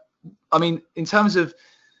 I mean, in terms of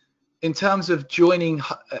joining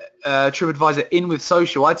TripAdvisor in with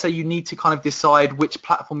social, I'd say you need to kind of decide which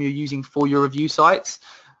platform you're using for your review sites.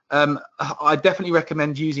 I definitely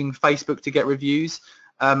recommend using Facebook to get reviews,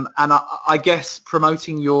 and I guess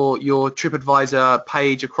promoting your TripAdvisor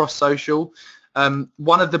page across social.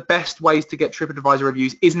 One of the best ways to get TripAdvisor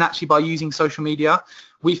reviews isn't actually by using social media.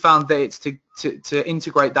 We found that it's to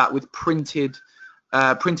integrate that with printed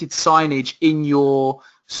signage in your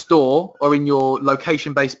store or in your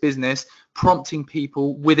location-based business, prompting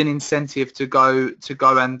people with an incentive to go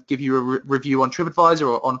and give you a review on TripAdvisor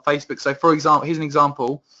or on Facebook. So, for example, here's an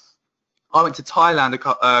example. I went to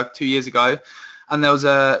Thailand 2 years ago, and there was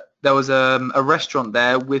a restaurant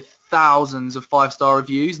there with thousands of 5-star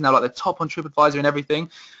reviews, and they're like the top on TripAdvisor and everything.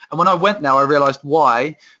 And when I went there, I realized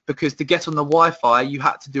why. Because to get on the Wi-Fi, you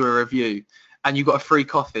had to do a review, and you got a free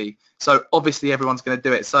coffee. So obviously everyone's going to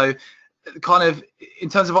do it. So kind of in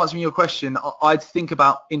terms of answering your question, I'd think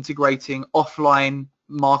about integrating offline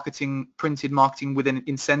marketing, printed marketing within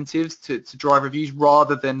incentives to drive reviews,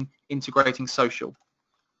 rather than integrating social.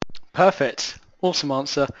 Perfect. Awesome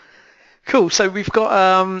answer. Cool. So we've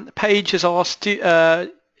got Paige has asked,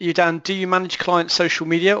 you, Dan, do you manage client social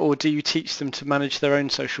media, or do you teach them to manage their own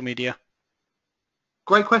social media?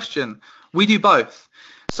 Great question. We do both.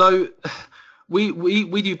 So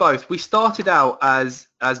we do both. We started out as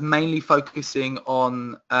mainly focusing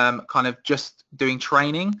on kind of just doing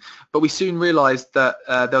training, but we soon realized that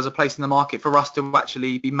there was a place in the market for us to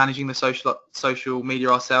actually be managing the social media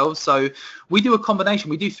ourselves. So we do a combination.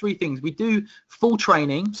 We do 3 things. We do full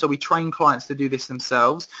training, so we train clients to do this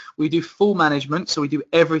themselves. We do full management, so we do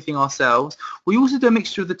everything ourselves. We also do a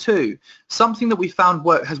mixture of the two. Something that we found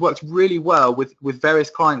has worked really well with various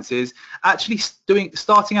clients is actually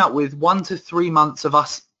starting out with 1 to 3 months of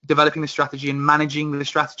us developing the strategy and managing the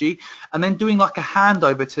strategy, and then doing like a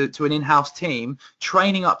handover to an in-house team,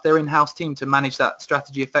 training up their in-house team to manage that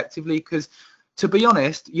strategy effectively. Because to be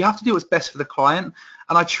honest, you have to do what's best for the client,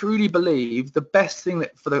 and I truly believe the best thing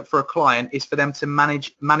for a client is for them to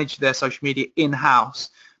manage their social media in-house,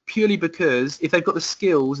 purely because if they've got the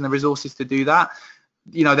skills and the resources to do that,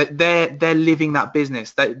 you know, that they're living that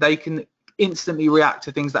business. They can instantly react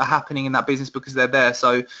to things that are happening in that business because they're there.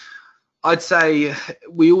 So I'd say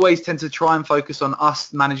we always tend to try and focus on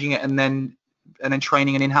us managing it, and then then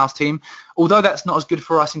training an in-house team. Although that's not as good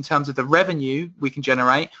for us in terms of the revenue we can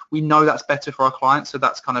generate, we know that's better for our clients, so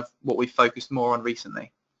that's kind of what we've focused more on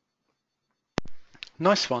recently.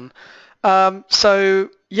 Nice one. So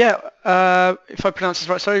yeah, if I pronounce this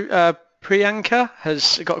right, sorry, Priyanka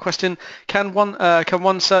has got a question. Can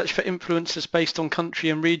one search for influencers based on country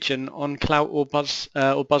and region on Clout or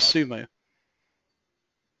BuzzSumo?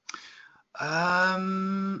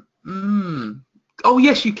 Oh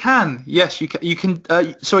yes, you can. Yes, you can. You can.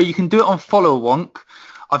 Sorry, you can do it on Follow-a-Wonk.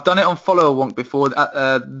 I've done it on Follow-a-Wonk before.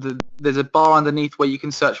 There's a bar underneath where you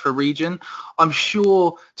can search for a region. I'm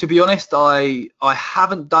sure, to be honest, I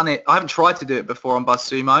haven't done it. I haven't tried to do it before on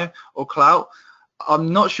BuzzSumo or Clout.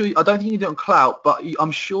 I'm not sure. I don't think you do it on Clout, but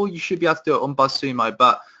I'm sure you should be able to do it on BuzzSumo.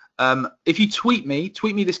 But if you tweet me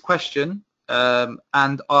this question,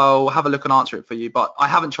 and I'll have a look and answer it for you. But I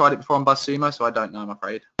haven't tried it before on BuzzSumo, so I don't know, I'm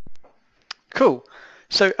afraid. Cool.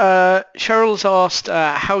 So Cheryl's asked,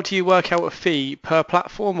 how do you work out a fee per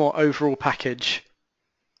platform or overall package?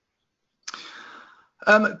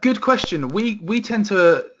 Good question. We tend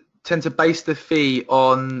to base the fee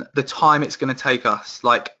on the time it's going to take us,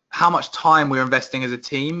 like how much time we're investing as a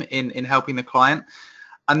team in helping the client,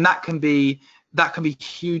 and that can be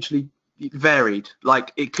hugely varied.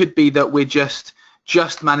 Like it could be that we're just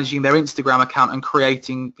managing their Instagram account and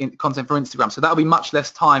creating content for Instagram, so that'll be much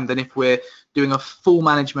less time than if we're doing a full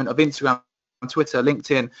management of Instagram, Twitter,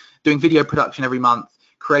 LinkedIn, doing video production every month,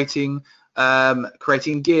 creating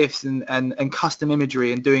GIFs and custom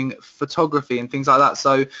imagery and doing photography and things like that.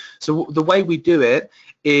 So the way we do it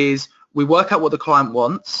is we work out what the client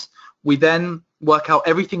wants. We then work out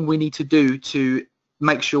everything we need to do to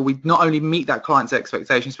make sure we not only meet that client's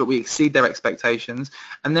expectations, but we exceed their expectations.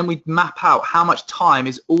 And then we map out how much time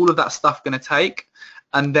is all of that stuff going to take.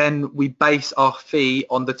 And then we base our fee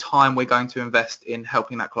on the time we're going to invest in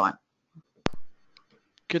helping that client.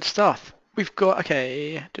 Good stuff. We've got,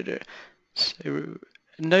 okay, so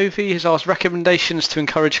Novi has asked recommendations to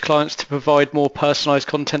encourage clients to provide more personalized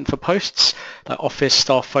content for posts, like office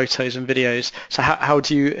staff photos and videos. So how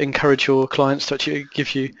do you encourage your clients to actually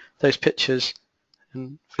give you those pictures?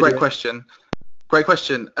 Great question.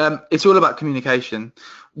 It's all about communication.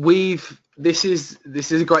 This is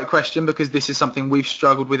a great question because this is something we've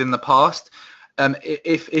struggled with in the past.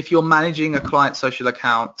 If you're managing a client's social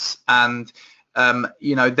accounts and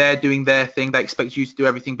they're doing their thing, they expect you to do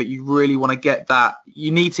everything, but you really want to get that. You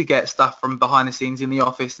need to get stuff from behind the scenes in the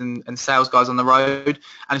office and sales guys on the road,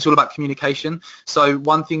 and it's all about communication. So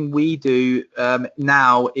one thing we do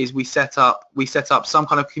now is we set up some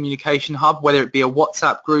kind of communication hub, whether it be a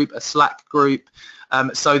WhatsApp group, a Slack group,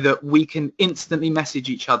 so that we can instantly message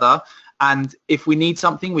each other. And if we need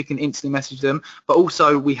something, we can instantly message them. But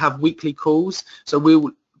also we have weekly calls.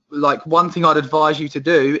 So one thing I'd advise you to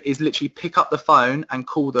do is literally pick up the phone and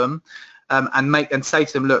call them and say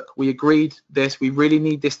to them, look, we agreed this, we really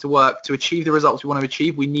need this to work. To achieve the results we want to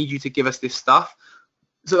achieve, we need you to give us this stuff.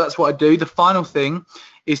 So that's what I do. The final thing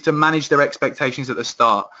is to manage their expectations at the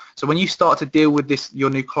start. So when you start to deal with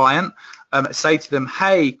your new client, say to them,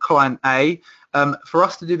 hey, client A, for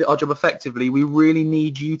us to do our job effectively, we really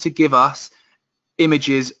need you to give us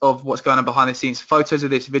images of what's going on behind the scenes, photos of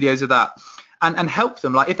this, videos of that. And help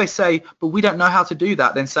them. Like if they say, but we don't know how to do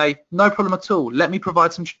that, then say, no problem at all. Let me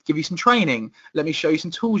give you some training. Let me show you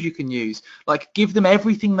some tools you can use. Like give them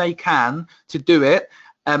everything they can to do it,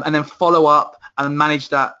 and then follow up and manage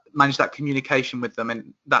that communication with them.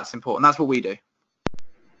 And that's important. That's what we do.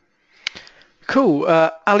 Cool.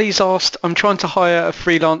 Ali's asked, I'm trying to hire a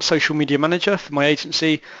freelance social media manager for my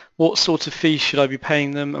agency. What sort of fees should I be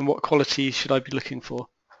paying them, and what quality should I be looking for?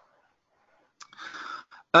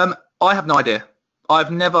 I have no idea. I've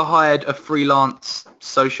never hired a freelance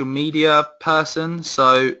social media person,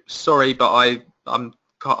 so sorry, but I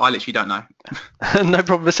literally don't know. No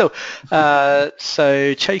problem at all.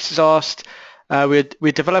 So Chase has asked,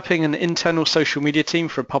 we're developing an internal social media team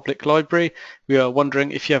for a public library. We are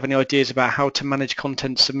wondering if you have any ideas about how to manage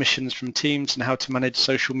content submissions from teams and how to manage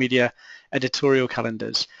social media editorial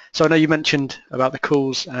calendars. So I know you mentioned about the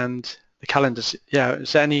calls and the calendars. Yeah,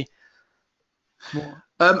 is there any more?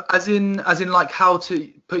 As in like how to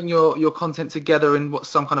putting your content together in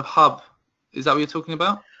some kind of hub. Is that what you're talking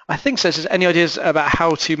about? I think so. So any ideas about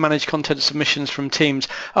how to manage content submissions from teams?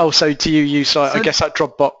 Oh, so do you use I guess like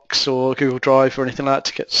Dropbox or Google Drive or anything like that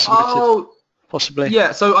to get submitted? Oh, possibly.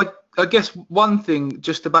 Yeah. So I guess one thing,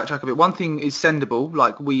 just to backtrack a bit, one thing is Sendible.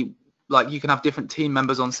 Like you can have different team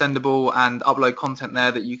members on Sendible and upload content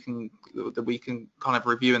there that we can kind of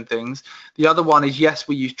review and things. The other one is, yes,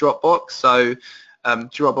 we use Dropbox. So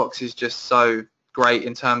Dropbox is just so great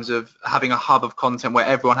in terms of having a hub of content where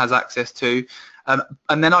everyone has access to.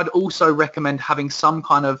 And then I'd also recommend having some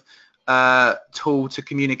kind of tool to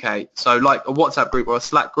communicate. So like a WhatsApp group or a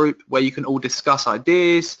Slack group where you can all discuss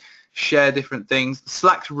ideas, share different things.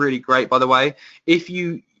 Slack's really great, by the way. If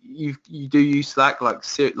you do use Slack, like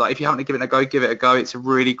if you haven't given it a go, give it a go. It's a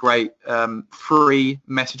really great free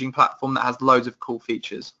messaging platform that has loads of cool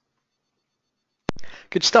features.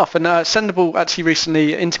 Good stuff. And Sendible actually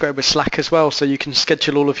recently integrated with Slack as well, so you can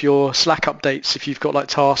schedule all of your Slack updates if you've got like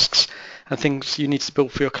tasks and things you need to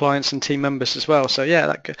build for your clients and team members as well. So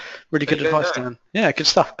yeah, really good advice, Dan. Yeah, good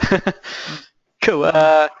stuff. Cool.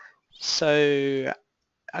 So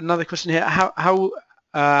another question here: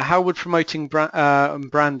 how would promoting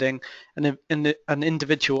branding an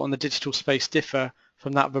individual on the digital space differ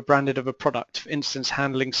from that of a branded of a product? For instance,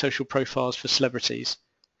 handling social profiles for celebrities.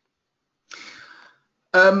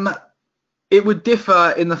 It would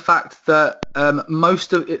differ in the fact that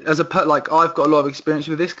most of it, like I've got a lot of experience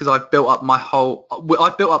with this because I've built up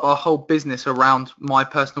our whole business around my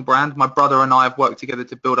personal brand. My brother and I have worked together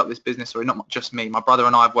to build up this business. Sorry, not just me. My brother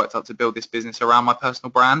and I have worked up to build this business around my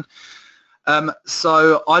personal brand.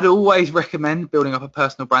 So I'd always recommend building up a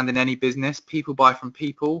personal brand in any business. People buy from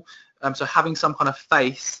people. So having some kind of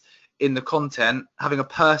face in the content, having a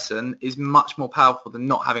person is much more powerful than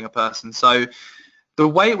not having a person. So the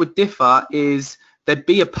way it would differ is there'd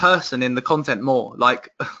be a person in the content more. Like,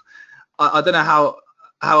 I don't know how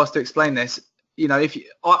else to explain this. You know,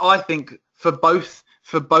 I think for both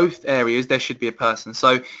areas there should be a person.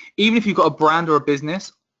 So even if you've got a brand or a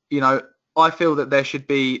business, you know, I feel that there should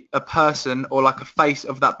be a person or like a face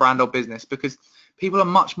of that brand or business, because people are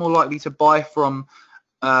much more likely to buy from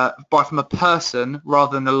a person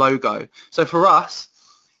rather than a logo. So for us,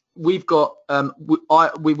 we've got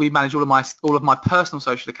we manage all of my personal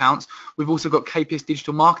social accounts. We've also got KPS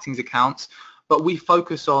Digital Marketing's accounts, but we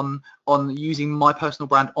focus on using my personal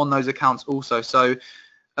brand on those accounts also. So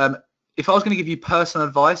if I was going to give you personal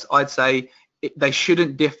advice, I'd say they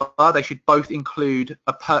shouldn't differ. They should both include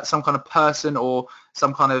some kind of person or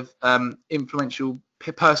some kind of influential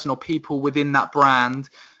person or people within that brand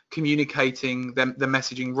communicating the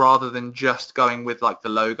messaging, rather than just going with like the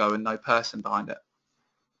logo and no person behind it.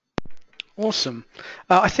 Awesome.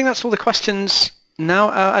 I think that's all the questions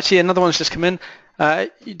now. Actually, another one's just come in. Dan,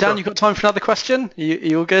 sure. You've got time for another question?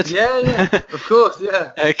 You all good? Yeah, of course,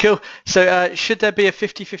 yeah. Cool. So should there be a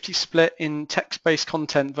 50-50 split in text-based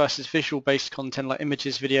content versus visual-based content like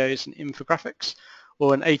images, videos, and infographics,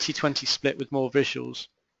 or an 80-20 split with more visuals?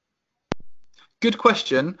 Good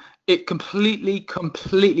question. It completely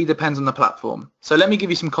depends on the platform. So let me give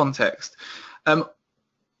you some context.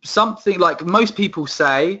 Something like most people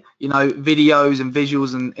say, you know, videos and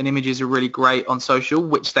visuals and images are really great on social,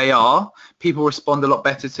 which they are. People respond a lot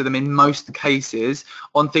better to them in most cases.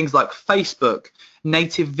 On things like Facebook,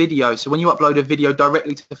 native video. So when you upload a video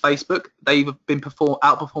directly to Facebook, they've been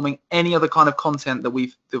outperforming any other kind of content that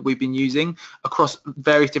we've been using across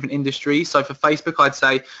various different industries. So for Facebook, I'd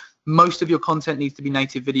say most of your content needs to be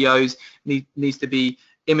native videos, needs to be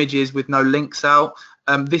images with no links out.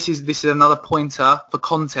 This is another pointer for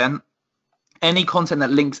content. Any content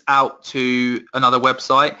that links out to another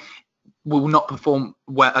website will not perform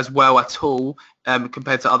as well at all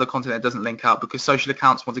compared to other content that doesn't link out, because social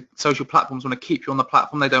platforms want to keep you on the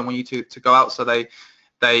platform. They don't want you to go out, so they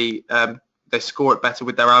score it better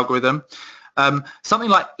with their algorithm. Something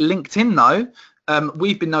like LinkedIn, though,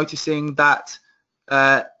 we've been noticing that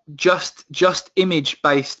just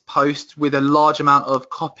image-based posts with a large amount of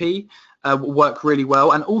copy work really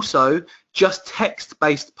well, and also just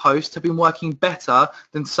text-based posts have been working better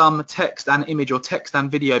than some text and image or text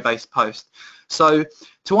and video-based posts. So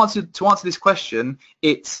to answer this question,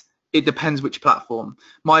 it depends which platform.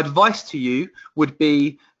 My advice to you would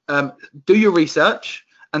be do your research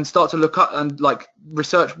and start to look up and like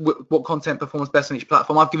research what content performs best on each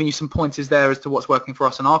platform. I've given you some pointers there as to what's working for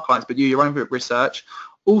us and our clients, but do your own research.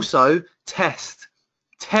 Also, test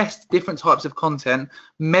different types of content,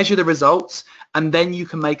 measure the results, and then you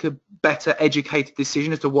can make a better educated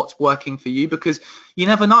decision as to what's working for you, because you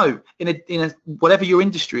never know, in a whatever your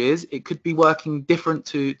industry is, it could be working different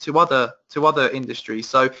to other industries.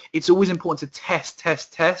 So it's always important to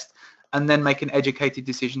test and then make an educated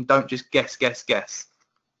decision. Don't just guess.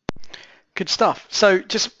 Good stuff. So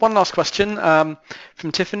just one last question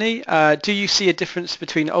from Tiffany. Do you see a difference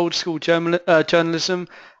between old school journalism,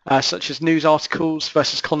 such as news articles,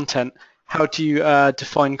 versus content? How do you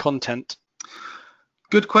define content?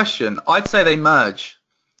 Good question. I'd say they merge.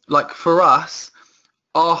 Like for us,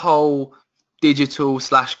 our whole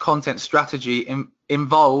digital/content strategy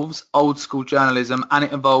involves old school journalism, and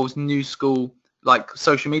it involves new school like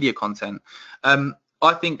social media content.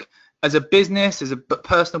 I think as a business, as a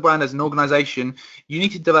personal brand, as an organization, you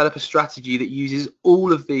need to develop a strategy that uses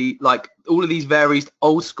all of these various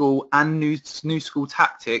old school and new school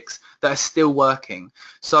tactics that are still working.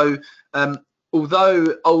 So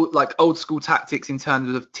although old school tactics in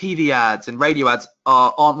terms of TV ads and radio ads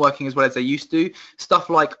aren't working as well as they used to, stuff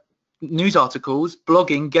like news articles,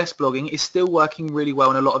 blogging, guest blogging is still working really well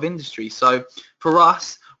in a lot of industries. So for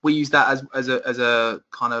us, we use that as a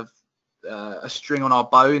kind of a string on our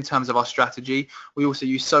bow in terms of our strategy. We also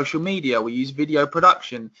use social media, we use video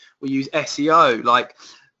production, we use SEO. Like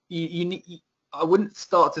I wouldn't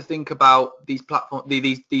start to think about these platforms,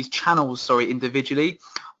 these channels, individually.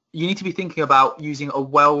 You need to be thinking about using a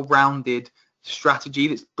well-rounded strategy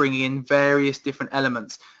that's bringing in various different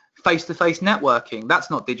elements. Face-to-face networking,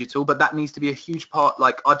 that's not digital, but that needs to be a huge part.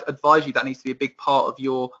 Like I'd advise you, that needs to be a big part of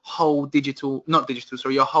your whole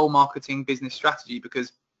your whole marketing business strategy,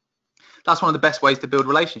 because that's one of the best ways to build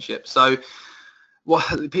relationships. So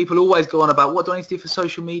people always go on about, what do I need to do for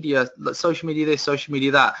social media? Social media this, social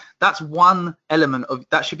media that. That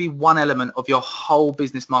should be one element of your whole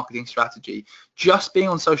business marketing strategy. Just being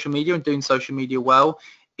on social media and doing social media well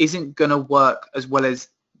isn't going to work as well as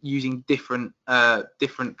using different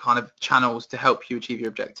kind of channels to help you achieve your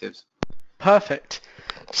objectives. Perfect.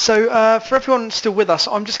 So for everyone still with us,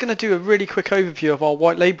 I'm just going to do a really quick overview of our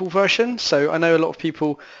white label version. So I know a lot of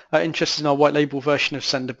people are interested in our white label version of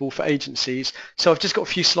Sendible for agencies. So I've just got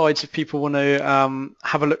a few slides if people want to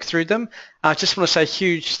have a look through them. I just want to say a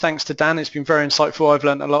huge thanks to Dan. It's been very insightful. I've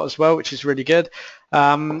learned a lot as well, which is really good.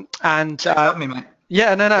 Help me, mate.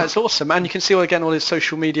 Yeah, no, it's awesome. And you can see all his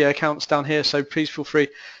social media accounts down here. So please feel free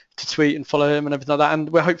to tweet and follow him and everything like that. And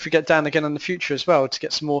we'll hopefully get Dan again in the future as well to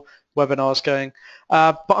get some more webinars going.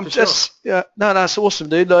 But I'm that's awesome,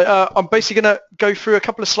 dude. Like, I'm basically going to go through a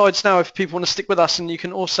couple of slides now if people want to stick with us, and you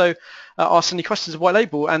can also ask any questions of white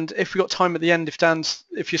label. And if we've got time at the end,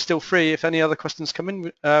 if you're still free, if any other questions come in,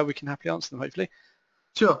 we can happily answer them, hopefully.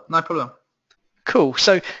 Sure, no problem. Cool.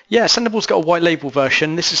 So yeah, Sendible's got a white label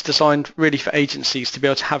version. This is designed really for agencies to be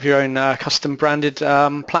able to have your own custom branded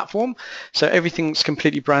platform. So everything's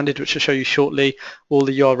completely branded, which I'll show you shortly, all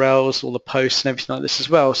the URLs, all the posts and everything like this as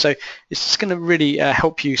well. So it's just going to really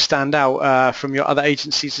help you stand out from your other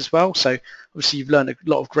agencies as well. So obviously you've learned a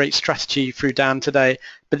lot of great strategy through Dan today,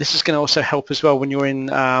 but this is going to also help as well when you're in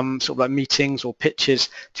sort of like meetings or pitches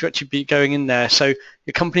to actually be going in there. So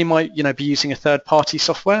your company might, be using a third-party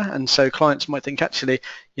software, and so clients might think, actually,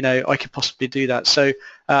 I could possibly do that. So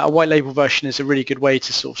a white label version is a really good way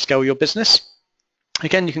to sort of scale your business.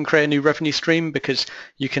 Again, you can create a new revenue stream because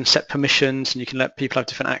you can set permissions and you can let people have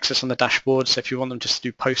different access on the dashboard. So if you want them just to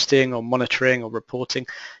do posting or monitoring or reporting,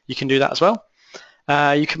 you can do that as well.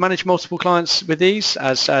 You can manage multiple clients with these,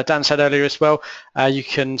 as Dan said earlier as well. You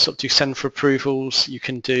can sort of do send for approvals. You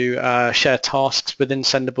can do share tasks within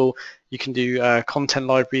Sendible. You can do content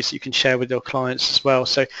libraries that you can share with your clients as well.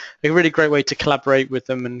 So a really great way to collaborate with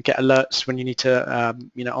them and get alerts when you need to,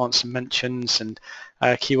 answer mentions and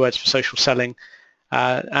keywords for social selling.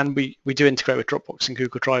 And we do integrate with Dropbox and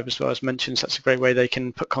Google Drive as well as mentioned. So that's a great way they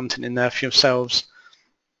can put content in there for yourselves.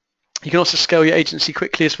 You can also scale your agency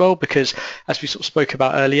quickly as well, because as we sort of spoke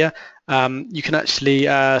about earlier, you can actually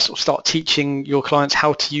sort of start teaching your clients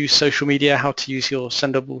how to use social media, how to use your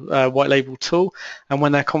Sendible white label tool. And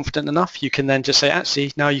when they're confident enough, you can then just say,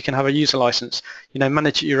 actually, now you can have a user license,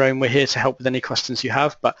 manage it your own. We're here to help with any questions you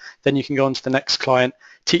have, but then you can go on to the next client,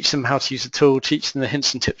 teach them how to use the tool, teach them the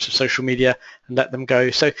hints and tips of social media and let them go.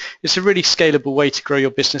 So it's a really scalable way to grow your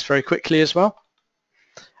business very quickly as well.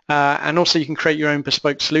 And also you can create your own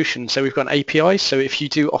bespoke solution. So we've got an API. So if you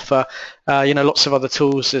do offer, lots of other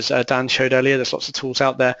tools, as Dan showed earlier, there's lots of tools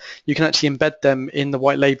out there. You can actually embed them in the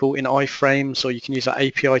white label in iframes, or you can use that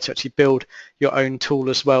API to actually build your own tool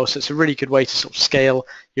as well. So it's a really good way to sort of scale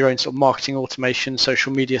your own sort of marketing automation,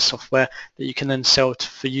 social media software that you can then sell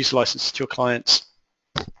for user licenses to your clients.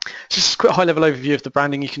 So just a quick high-level overview of the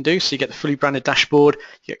branding you can do. So you get the fully branded dashboard,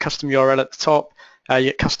 you get custom URL at the top. You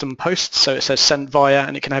get custom posts, so it says sent via,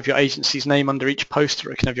 and it can have your agency's name under each post,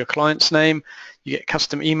 or it can have your client's name. You get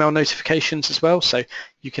custom email notifications as well, so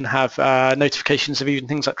you can have notifications of even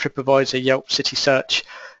things like TripAdvisor, Yelp, City Search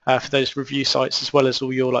for those review sites, as well as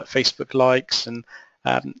all your Facebook likes and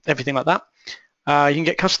everything like that. You can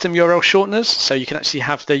get custom URL shorteners, so you can actually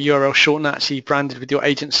have the URL shortener actually branded with your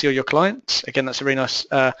agency or your clients. Again, that's a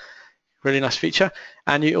really nice feature.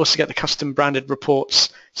 And you also get the custom branded reports.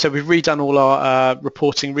 So we've redone all our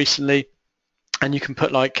reporting recently. and you can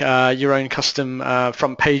put like your own custom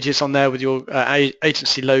front pages on there with your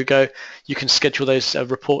agency logo. You can schedule those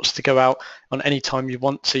reports to go out on any time you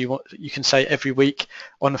want. So you can say every week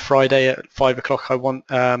on a Friday at 5 o'clock I want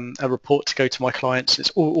a report to go to my clients. It's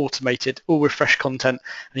all automated, all refresh content,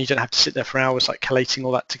 and you don't have to sit there for hours like collating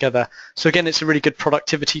all that together. So again, it's a really good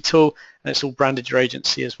productivity tool, and it's all branded your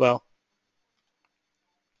agency as well.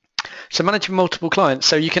 So managing multiple clients,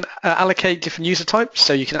 so you can allocate different user types.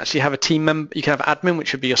 So you can actually have a team member, you can have admin,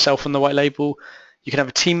 which would be yourself on the white label. You can have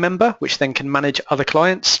a team member, which then can manage other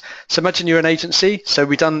clients. So imagine you're an agency. So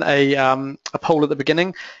we done a poll at the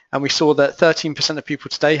beginning, and we saw that 13% of people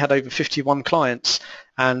today had over 51 clients.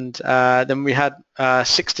 And then we had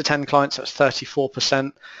 6 to 10 clients, that's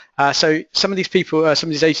 34%. So some of these people, some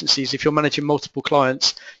of these agencies, if you're managing multiple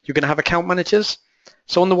clients, you're going to have account managers.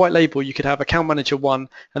 So on the white label, you could have account manager 1,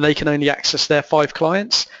 and they can only access their 5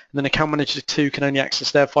 clients, and then account manager 2 can only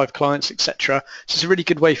access their 5 clients, etc. So it's a really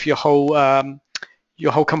good way for your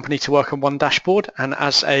whole company to work on one dashboard. And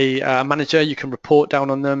as a manager, you can report down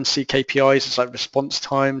on them, see KPIs, it's like response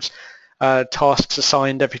times, tasks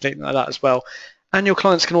assigned, everything like that as well. And your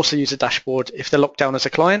clients can also use a dashboard if they're locked down as a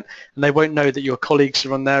client, and they won't know that your colleagues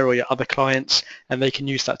are on there or your other clients, and they can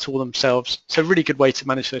use that tool themselves. So a really good way to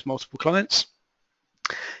manage those multiple clients.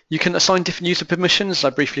 You can assign different user permissions, as I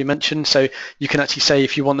briefly mentioned, so you can actually say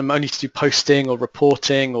if you want them only to do posting or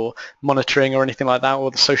reporting or monitoring or anything like that,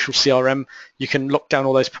 or the social CRM, you can lock down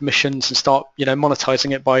all those permissions and start,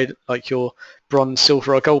 monetizing it by like your bronze,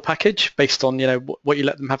 silver or gold package based on, what you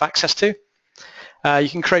let them have access to. You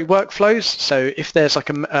can create workflows, so if there's like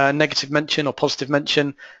a negative mention or positive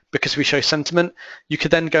mention, because we show sentiment, you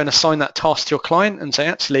could then go and assign that task to your client and say,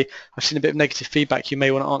 actually, I've seen a bit of negative feedback, you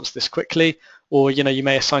may want to answer this quickly, or you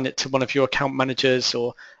may assign it to one of your account managers,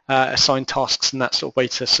 or assign tasks in that sort of way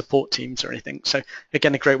to support teams or anything. So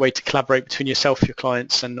again, a great way to collaborate between yourself, your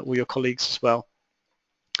clients, and all your colleagues as well.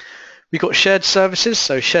 We've got shared services.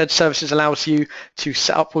 So shared services allows you to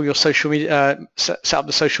set up all your social media, set up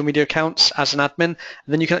the social media accounts as an admin, and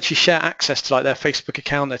then you can actually share access to like their Facebook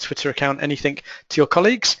account, their Twitter account, anything to your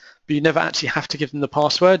colleagues. But you never actually have to give them the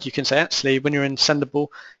password. You can say, actually, when you're in Sendible,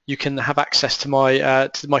 you can have access to my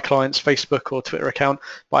client's Facebook or Twitter account,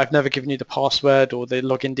 but I've never given you the password or the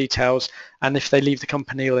login details. And if they leave the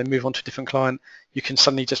company or they move on to a different client, you can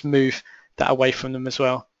suddenly just move that away from them as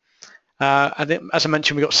well. And then, as I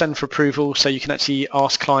mentioned, we've got send for approval, so you can actually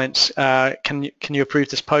ask clients, can you approve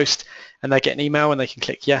this post? And they get an email and they can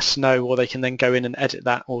click yes, no, or they can then go in and edit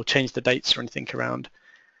that or change the dates or anything around.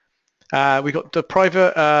 We've got the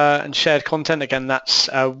private and shared content. Again, that's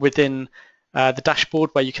within the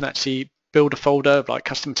dashboard, where you can actually build a folder of like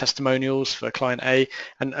customer testimonials for client A,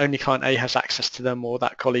 and only client A has access to them, or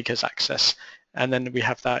that colleague has access. And then we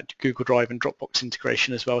have that Google Drive and Dropbox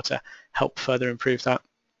integration as well to help further improve that.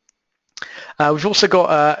 We've also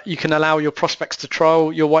got, you can allow your prospects to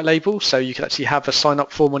trial your white label, so you can actually have a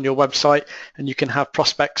sign-up form on your website, and you can have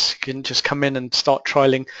prospects who can just come in and start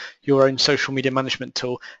trialing your own social media management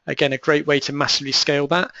tool. Again, a great way to massively scale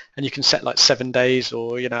that, and you can set like 7 days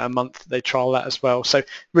or a month they trial that as well. So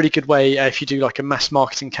really good way if you do like a mass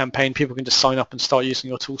marketing campaign, people can just sign up and start using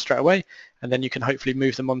your tool straight away, and then you can hopefully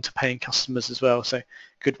move them on to paying customers as well. So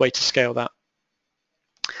good way to scale that.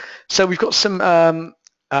 So we've got some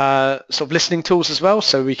sort of listening tools as well,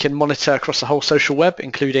 so we can monitor across the whole social web,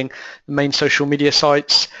 including the main social media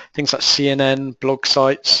sites, things like CNN, blog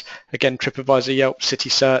sites, again TripAdvisor, Yelp, City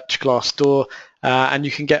Search, Glassdoor, and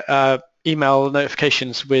you can get email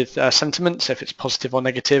notifications with sentiment, so if it's positive or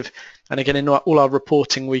negative. And again, in all our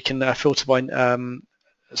reporting, we can filter by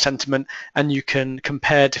sentiment, and you can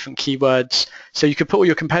compare different keywords. So you could put all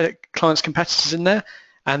your clients' competitors in there,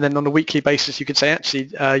 and then on a weekly basis, you could say, actually,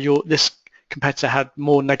 this competitor had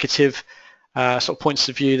more negative sort of points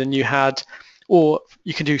of view than you had. Or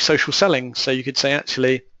you can do social selling, so you could say,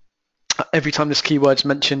 actually, every time this keyword's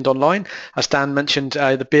mentioned online, as Dan mentioned,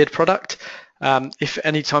 the beard product, if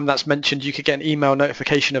any time that's mentioned, you could get an email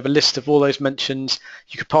notification of a list of all those mentions.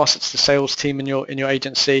 You could pass it to the sales team in your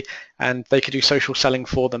agency, and they could do social selling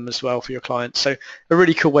for them as well for your clients. So a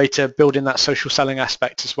really cool way to build in that social selling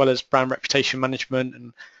aspect, as well as brand reputation management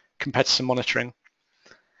and competitor monitoring.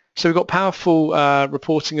 So we've got powerful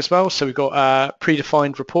reporting as well. So we've got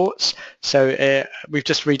predefined reports. So we've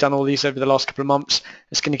just redone all these over the last couple of months.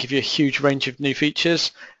 It's going to give you a huge range of new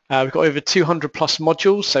features. We've got over 200 plus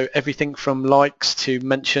modules. So everything from likes to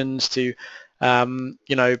mentions to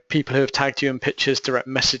people who have tagged you in pictures, direct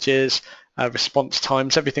messages, response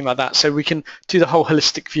times, everything like that. So we can do the whole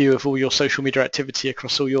holistic view of all your social media activity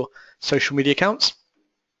across all your social media accounts.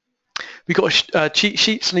 We've got cheat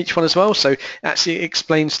sheets on each one as well, so it actually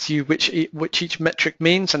explains to you which each metric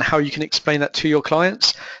means and how you can explain that to your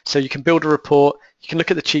clients. So you can build a report, you can look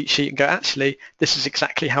at the cheat sheet and go, actually, this is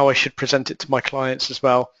exactly how I should present it to my clients as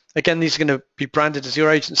well. Again, these are going to be branded as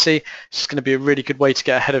your agency. It's going to be a really good way to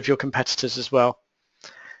get ahead of your competitors as well.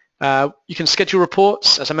 You can schedule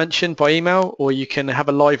reports, as I mentioned, by email, or you can have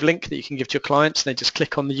a live link that you can give to your clients, and they just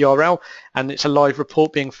click on the URL, and it's a live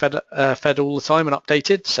report being fed all the time and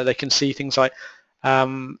updated, so they can see things like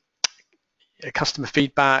customer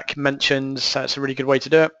feedback, mentions. So it's a really good way to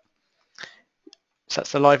do it. So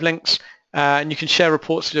that's the live links. And you can share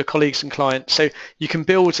reports with your colleagues and clients. So you can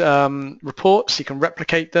build reports, you can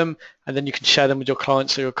replicate them, and then you can share them with your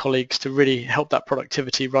clients or your colleagues to really help that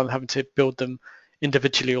productivity rather than having to build them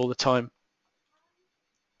individually all the time.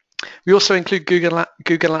 We also include Google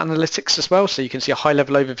Analytics as well, so you can see a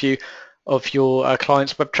high-level overview of your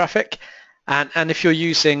clients' web traffic. And if you're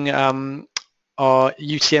using our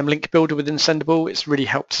UTM link builder within Sendible, it's really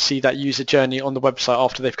helped to see that user journey on the website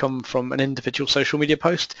after they've come from an individual social media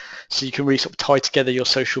post. So you can really sort of tie together your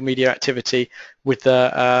social media activity with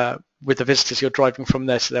the visitors you're driving from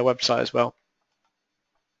there to their website as well.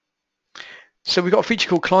 So we've got a feature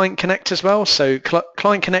called Client Connect as well. So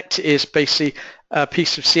Client Connect is basically a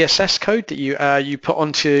piece of CSS code that you put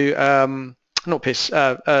onto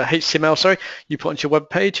HTML, sorry, you put onto your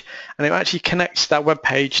web page, and it actually connects that web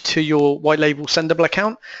page to your white label Sendible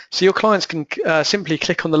account. So your clients can simply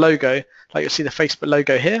click on the logo, like you'll see the Facebook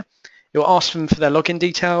logo here. It will ask them for their login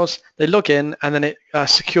details. They log in, and then it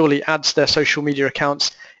securely adds their social media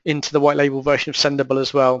accounts into the white label version of Sendible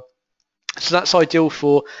as well. So that's ideal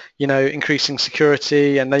for, increasing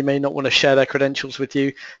security, and they may not want to share their credentials with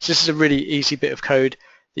you. So this is a really easy bit of code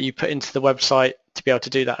that you put into the website to be able to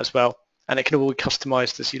do that as well. And it can all be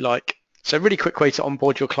customized as you like. So a really quick way to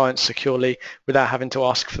onboard your clients securely without having to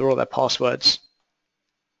ask for all their passwords.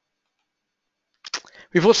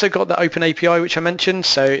 We've also got the Open API, which I mentioned.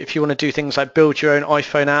 So if you want to do things like build your own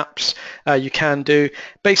iPhone apps, you can do.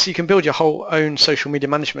 Basically, you can build your whole own social media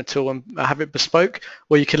management tool and have it bespoke,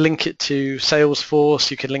 or you can link it to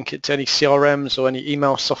Salesforce, you can link it to any CRMs or any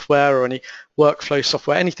email software or any workflow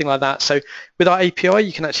software, anything like that. So with our API,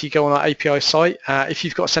 you can actually go on our API site. If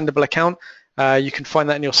you've got a Sendible account, you can find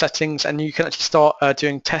that in your settings, and you can actually start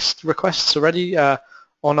doing test requests already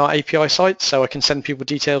on our API site, so I can send people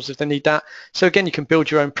details if they need that. So again, you can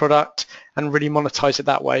build your own product and really monetize it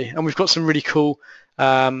that way. And we've got some really cool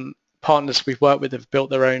partners we've worked with that have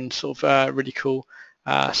built their own sort of really cool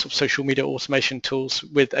sort of social media automation tools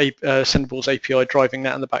with Sendible's API driving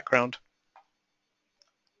that in the background.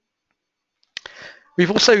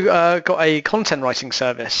 We've also got a content writing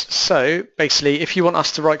service. So basically, if you want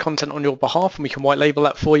us to write content on your behalf and we can white label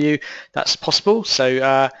that for you, that's possible.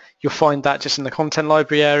 So you'll find that just in the content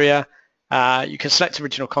library area. You can select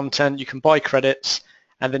original content, you can buy credits,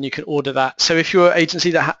 and then you can order that. So if you're an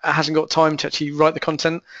agency that hasn't got time to actually write the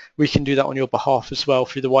content, we can do that on your behalf as well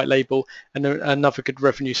through the white label, and another good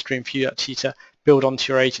revenue stream for you actually to build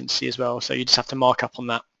onto your agency as well. So you just have to mark up on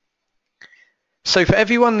that. So for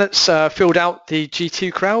everyone that's filled out the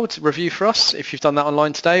G2 Crowd review for us, if you've done that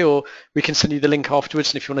online today, or we can send you the link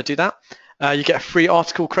afterwards, and if you want to do that, you get a free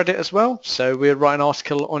article credit as well. So we'll write an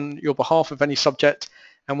article on your behalf of any subject,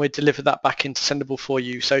 and we'll deliver that back into Sendible for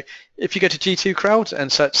you. So if you go to G2 Crowd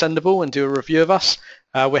and search Sendible and do a review of us,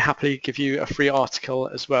 we'll happily give you a free article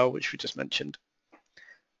as well, which we just mentioned.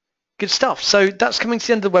 Good stuff. So that's coming to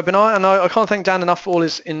the end of the webinar, and I can't thank Dan enough for all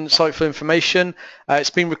his insightful information. It's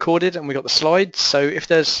been recorded and we've got the slides. So if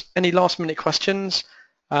there's any last minute questions,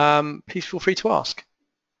 please feel free to ask.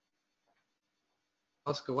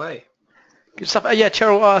 Ask away. Good stuff. Yeah,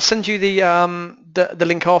 Cheryl, I'll send you the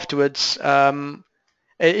link afterwards.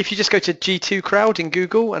 If you just go to G2 Crowd in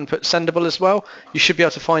Google and put Sendible as well, you should be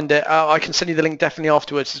able to find it. I can send you the link definitely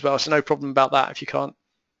afterwards as well, so no problem about that if you can't.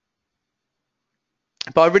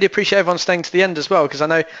 But I really appreciate everyone staying to the end as well, because I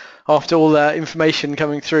know after all the information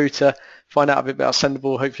coming through to find out a bit about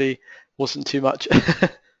Sendible, hopefully wasn't too much.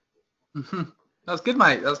 That was good,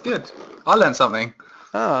 mate. That was good. I learned something.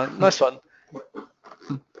 Ah, nice one.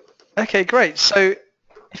 Okay, great. So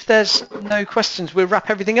if there's no questions, we'll wrap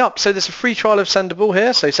everything up. So there's a free trial of Sendible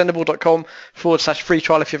here, so sendible.com/free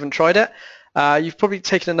trial if you haven't tried it. You've probably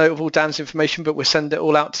taken a note of all Dan's information, but we'll send it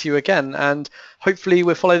all out to you again, and hopefully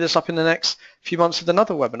we'll follow this up in the next few months with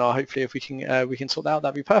another webinar. Hopefully, if we can sort that out,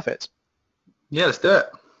 that'd be perfect. Yeah, let's do it.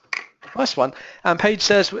 Nice one. And Paige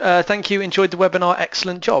says, thank you, enjoyed the webinar,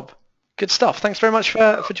 excellent job. Good stuff. Thanks very much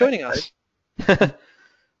for joining us.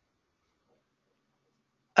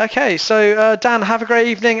 Okay, so Dan, have a great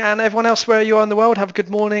evening, and everyone else where you are in the world, have a good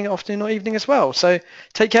morning, afternoon, or evening as well. So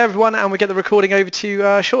take care, everyone, and we'll get the recording over to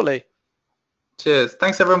you shortly. Cheers.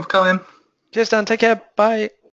 Thanks everyone for coming. Cheers, Dan. Take care. Bye.